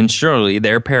 then surely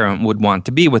their parent would want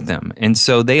to be with them. And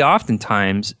so they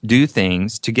oftentimes do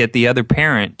things to get the other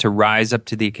parent to rise up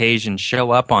to the occasion,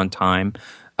 show up on time,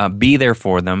 be there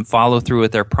for them, follow through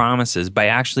with their promises by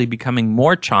actually becoming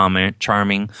more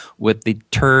charming with the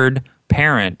turd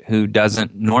parent who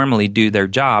doesn't normally do their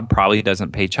job, probably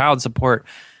doesn't pay child support.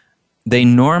 They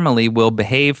normally will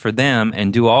behave for them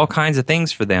and do all kinds of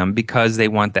things for them because they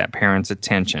want that parent's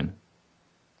attention.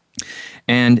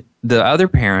 And the other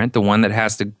parent, the one that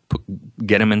has to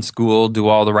get them in school, do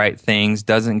all the right things,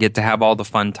 doesn't get to have all the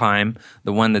fun time,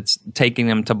 the one that's taking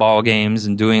them to ball games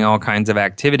and doing all kinds of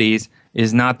activities,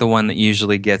 is not the one that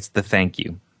usually gets the thank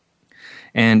you.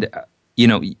 And, you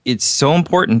know, it's so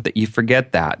important that you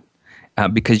forget that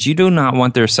because you do not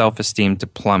want their self-esteem to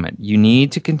plummet. You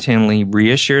need to continually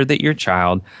reassure that your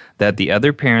child that the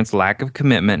other parent's lack of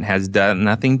commitment has done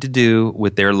nothing to do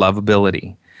with their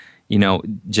lovability. You know,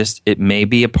 just it may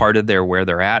be a part of where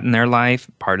they're at in their life,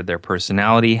 part of their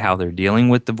personality, how they're dealing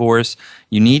with divorce.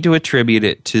 You need to attribute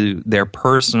it to their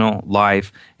personal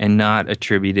life and not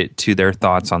attribute it to their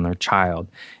thoughts on their child.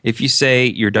 If you say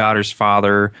your daughter's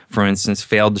father, for instance,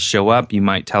 failed to show up, you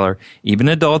might tell her, even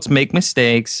adults make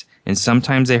mistakes and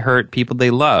sometimes they hurt people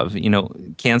they love. You know,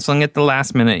 canceling at the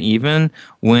last minute, even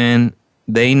when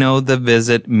they know the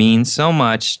visit means so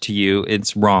much to you,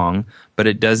 it's wrong, but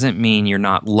it doesn't mean you're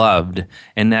not loved.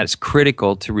 And that's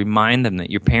critical to remind them that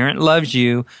your parent loves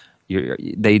you.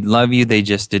 They love you. They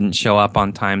just didn't show up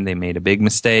on time. They made a big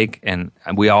mistake, and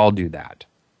we all do that.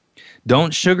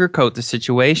 Don't sugarcoat the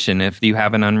situation if you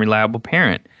have an unreliable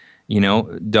parent. You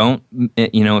know,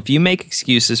 if you make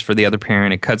excuses for the other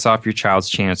parent, it cuts off your child's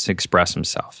chance to express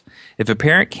himself. If a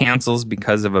parent cancels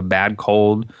because of a bad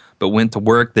cold, but went to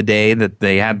work the day that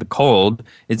they had the cold,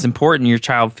 it's important your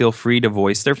child feel free to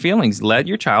voice their feelings. Let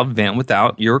your child vent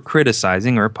without your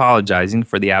criticizing or apologizing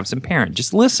for the absent parent.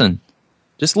 Just listen.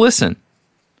 Just listen.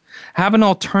 Have an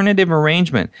alternative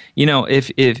arrangement. You know,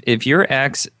 if your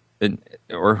ex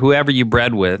or whoever you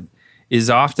bred with is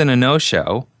often a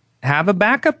no-show, have a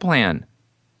backup plan.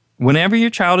 Whenever your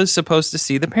child is supposed to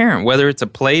see the parent, whether it's a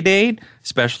play date,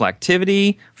 special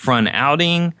activity, fun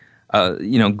outing,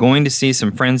 going to see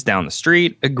some friends down the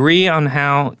street, agree on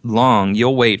how long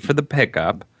you'll wait for the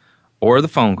pickup or the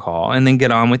phone call and then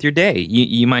get on with your day.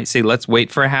 You might say, let's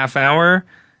wait for a half hour,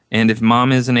 and if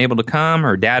mom isn't able to come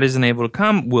or dad isn't able to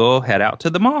come, we'll head out to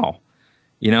the mall.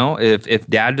 You know, if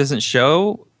dad doesn't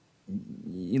show,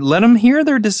 let them hear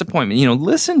their disappointment. You know,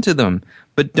 listen to them,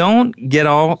 but don't get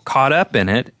all caught up in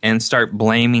it and start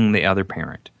blaming the other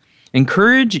parent.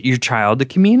 Encourage your child to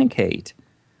communicate.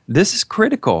 This is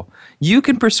critical. You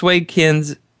can persuade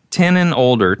kids 10 and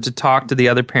older to talk to the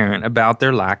other parent about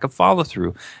their lack of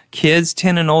follow-through. Kids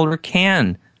 10 and older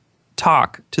can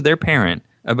talk to their parent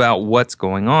about what's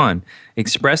going on.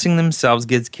 Expressing themselves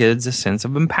gives kids a sense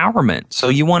of empowerment. So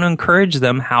you want to encourage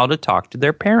them how to talk to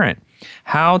their parent,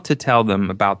 how to tell them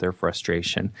about their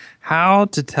frustration, how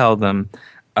to tell them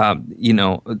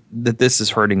that this is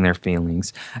hurting their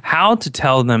feelings, how to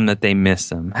tell them that they miss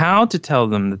them, how to tell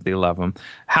them that they love them,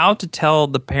 how to tell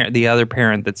the other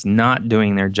parent that's not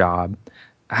doing their job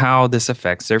how this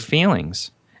affects their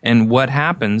feelings, and what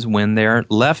happens when they're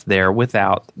left there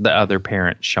without the other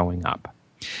parent showing up.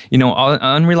 You know,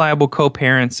 unreliable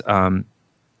co-parents,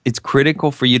 it's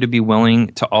critical for you to be willing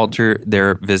to alter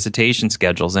their visitation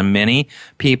schedules. And many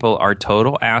people are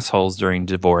total assholes during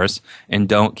divorce and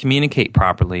don't communicate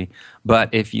properly. But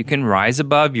if you can rise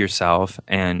above yourself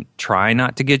and try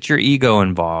not to get your ego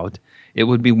involved, it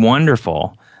would be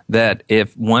wonderful that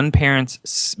if one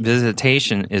parent's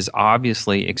visitation is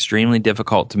obviously extremely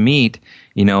difficult to meet,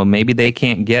 you know, maybe they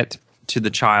can't get to the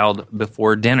child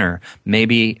before dinner.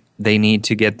 Maybe they need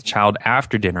to get the child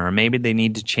after dinner, or maybe they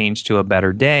need to change to a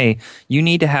better day. You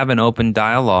need to have an open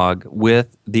dialogue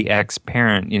with the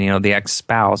ex-parent, the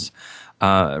ex-spouse,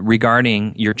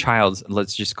 regarding your child's,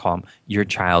 let's just call them your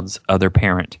child's other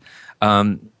parent,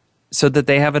 so that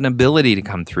they have an ability to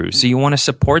come through. So you want to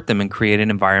support them and create an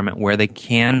environment where they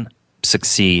can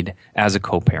succeed as a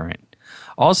co-parent.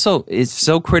 Also, it's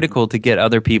so critical to get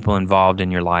other people involved in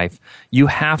your life. You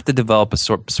have to develop a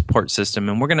support system,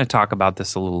 and we're going to talk about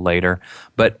this a little later,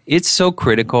 but it's so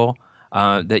critical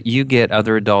that you get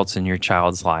other adults in your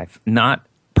child's life, not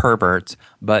perverts,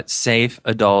 but safe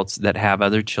adults that have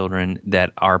other children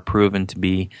that are proven to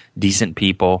be decent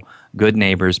people, good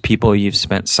neighbors, people you've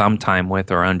spent some time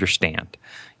with or understand.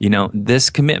 You know,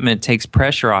 this commitment takes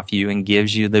pressure off you and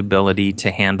gives you the ability to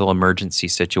handle emergency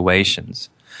situations.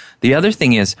 The other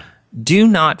thing is, do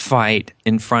not fight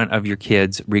in front of your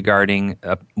kids regarding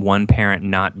one parent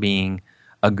not being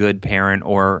a good parent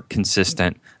or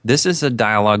consistent. This is a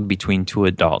dialogue between two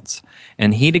adults.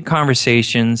 And heated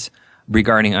conversations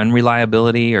regarding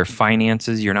unreliability or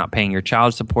finances, you're not paying your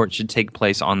child support, should take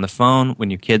place on the phone when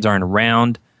your kids aren't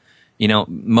around. You know,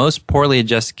 most poorly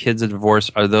adjusted kids of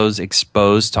divorce are those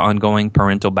exposed to ongoing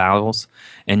parental battles,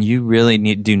 and you really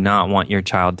do not want your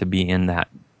child to be in that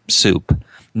soup.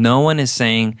 No one is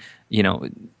saying, you know,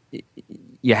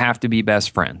 you have to be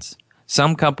best friends.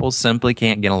 Some couples simply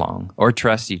can't get along or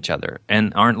trust each other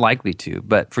and aren't likely to.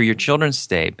 But for your children's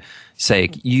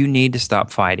sake, you need to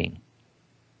stop fighting.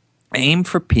 Aim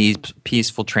for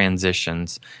peaceful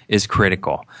transitions is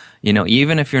critical. You know,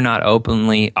 even if you're not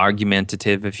openly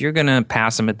argumentative, if you're going to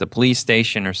pass them at the police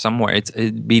station or somewhere,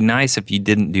 it'd be nice if you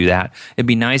didn't do that. It'd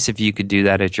be nice if you could do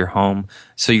that at your home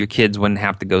so your kids wouldn't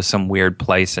have to go some weird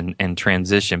place and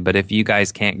transition. But if you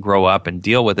guys can't grow up and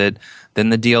deal with it, then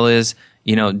the deal is,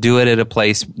 you know, do it at a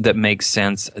place that makes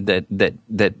sense,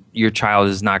 that your child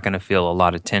is not going to feel a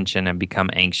lot of tension and become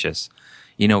anxious.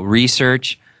 You know,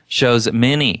 research shows that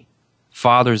many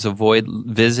fathers avoid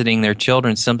visiting their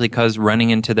children simply because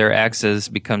running into their exes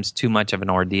becomes too much of an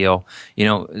ordeal. You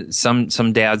know, some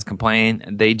dads complain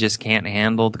they just can't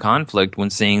handle the conflict when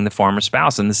seeing the former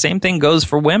spouse. And the same thing goes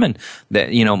for women.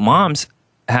 That, you know, moms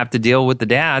have to deal with the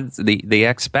dads, the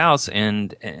ex-spouse,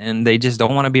 and they just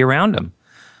don't want to be around them.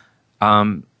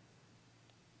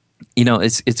 You know,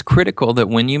 it's critical that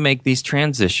when you make these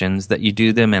transitions, that you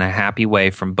do them in a happy way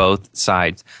from both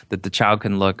sides, that the child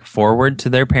can look forward to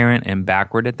their parent and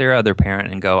backward at their other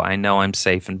parent and go, I know I'm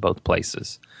safe in both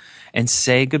places. And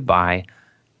say goodbye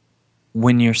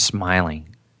when you're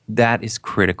smiling. That is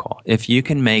critical. If you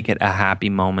can make it a happy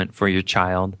moment for your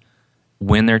child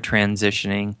when they're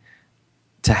transitioning,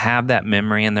 to have that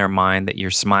memory in their mind that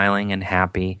you're smiling and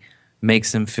happy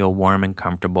makes them feel warm and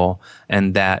comfortable,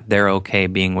 and that they're okay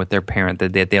being with their parent,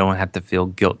 that they don't have to feel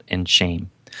guilt and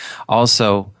shame.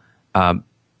 Also,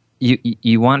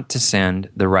 you want to send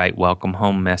the right welcome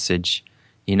home message.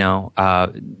 You know,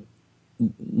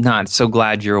 not so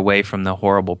glad you're away from the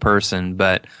horrible person,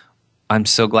 but I'm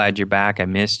so glad you're back. I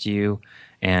missed you,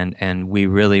 and we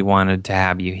really wanted to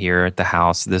have you here at the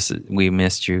house. We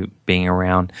missed you being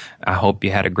around. I hope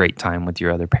you had a great time with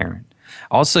your other parent.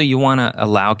 Also, you want to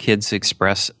allow kids to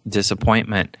express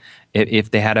disappointment.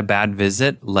 If they had a bad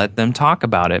visit, let them talk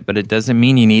about it. But it doesn't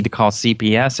mean you need to call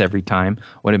CPS every time.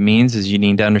 What it means is you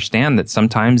need to understand that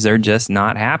sometimes they're just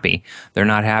not happy. They're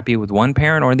not happy with one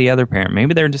parent or the other parent.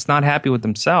 Maybe they're just not happy with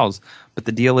themselves. But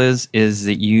the deal is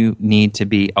that you need to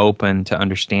be open to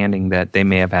understanding that they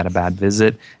may have had a bad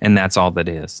visit, and that's all that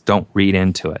is. Don't read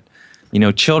into it. You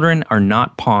know, children are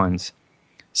not pawns.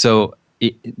 So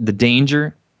the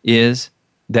danger is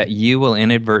that you will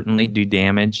inadvertently do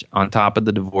damage on top of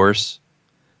the divorce.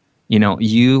 You know,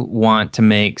 you want to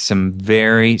make some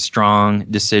very strong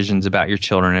decisions about your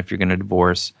children if you're going to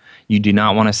divorce. You do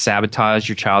not want to sabotage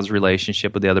your child's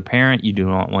relationship with the other parent. You do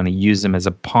not want to use them as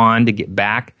a pawn to get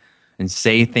back and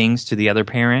say things to the other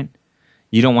parent.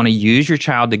 You don't want to use your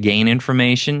child to gain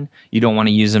information. You don't want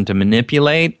to use them to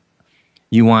manipulate.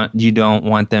 You don't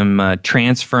want them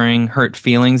transferring hurt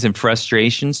feelings and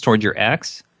frustrations toward your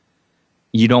ex.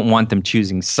 You don't want them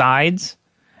choosing sides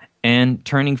and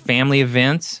turning family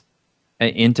events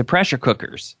into pressure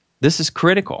cookers. This is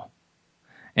critical.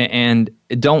 And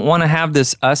don't want to have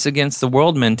this us against the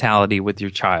world mentality with your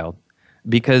child,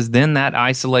 because then that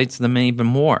isolates them even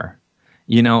more.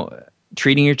 You know,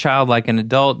 treating your child like an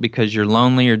adult because you're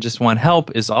lonely or just want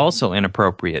help is also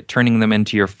inappropriate. Turning them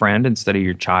into your friend instead of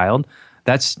your child,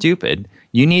 that's stupid.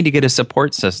 You need to get a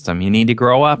support system. You need to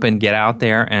grow up and get out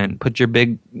there and put your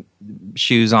big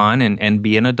shoes on and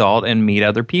be an adult and meet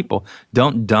other people.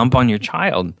 Don't dump on your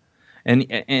child.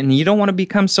 And you don't want to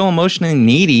become so emotionally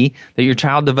needy that your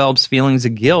child develops feelings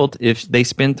of guilt if they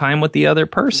spend time with the other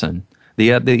person,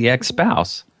 the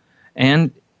ex-spouse.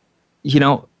 And, you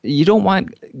know, you don't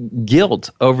want guilt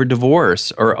over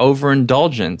divorce or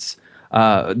overindulgence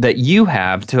that you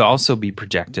have to also be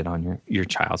projected on your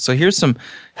child. So here's some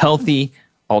healthy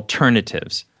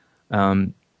alternatives.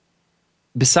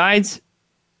 Besides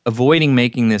avoiding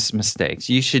making these mistakes,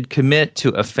 you should commit to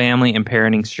a family and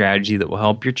parenting strategy that will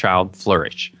help your child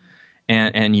flourish.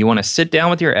 And you want to sit down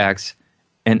with your ex,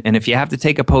 and if you have to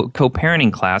take a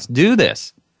co-parenting class, do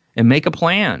this and make a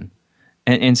plan.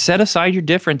 And set aside your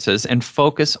differences and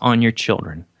focus on your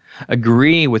children.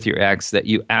 Agree with your ex that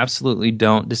you absolutely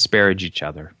don't disparage each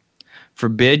other.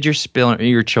 Forbid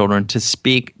your children to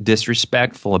speak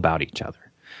disrespectful about each other.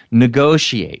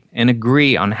 Negotiate and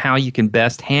agree on how you can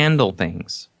best handle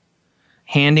things.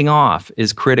 Handing off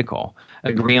is critical.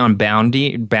 Agree on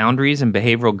boundaries and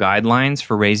behavioral guidelines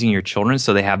for raising your children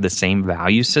so they have the same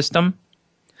value system.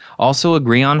 Also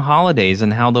agree on holidays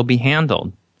and how they'll be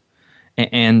handled.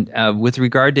 And with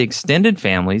regard to extended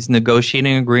families, negotiate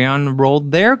and agree on the role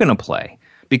they're going to play,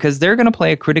 because they're going to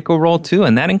play a critical role too,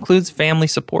 and that includes family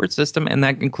support system, and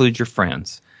that includes your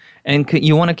friends. And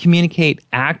you want to communicate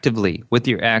actively with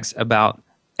your ex about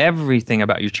everything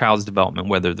about your child's development,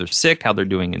 whether they're sick, how they're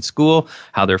doing in school,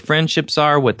 how their friendships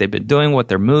are, what they've been doing, what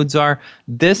their moods are.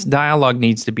 This dialogue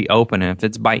needs to be open, and if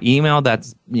it's by email,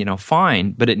 that's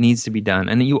fine, but it needs to be done.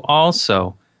 And you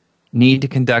also need to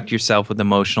conduct yourself with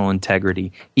emotional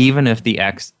integrity, even if the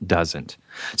ex doesn't.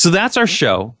 So that's our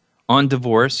show on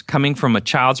divorce, coming from a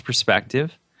child's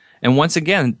perspective. And once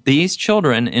again, these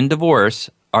children in divorce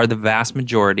are the vast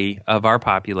majority of our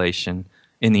population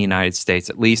in the United States,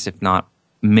 at least, if not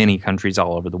many countries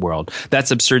all over the world.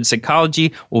 That's Absurd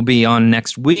Psychology. We'll be on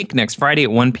next week, next Friday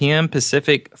at 1 p.m.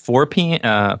 Pacific, 4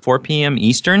 p.m.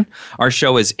 Eastern. Our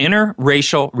show is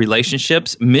Interracial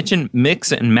Relationships,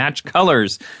 Mix and Match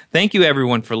Colors. Thank you,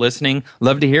 everyone, for listening.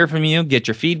 Love to hear from you. Get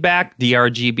your feedback,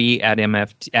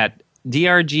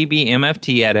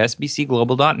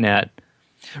 drgbmft@sbcglobal.net.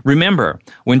 Remember,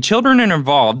 when children are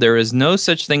involved, there is no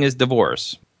such thing as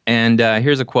divorce. And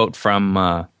here's a quote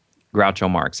from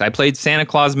Groucho Marx. I played Santa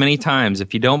Claus many times.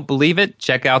 If you don't believe it,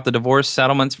 check out the divorce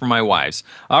settlements for my wives.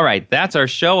 All right, that's our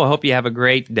show. I hope you have a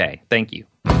great day. Thank you.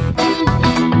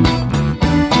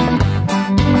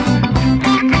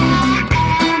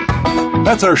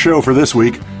 That's our show for this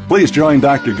week. Please join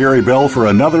Dr. Gary Bell for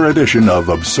another edition of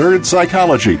Absurd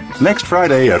Psychology next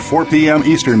Friday at 4 p.m.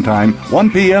 Eastern Time,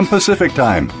 1 p.m. Pacific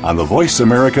Time on the Voice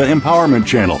America Empowerment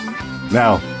Channel.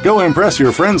 Now, go impress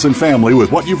your friends and family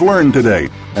with what you've learned today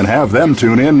and have them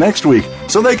tune in next week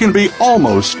so they can be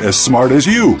almost as smart as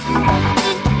you.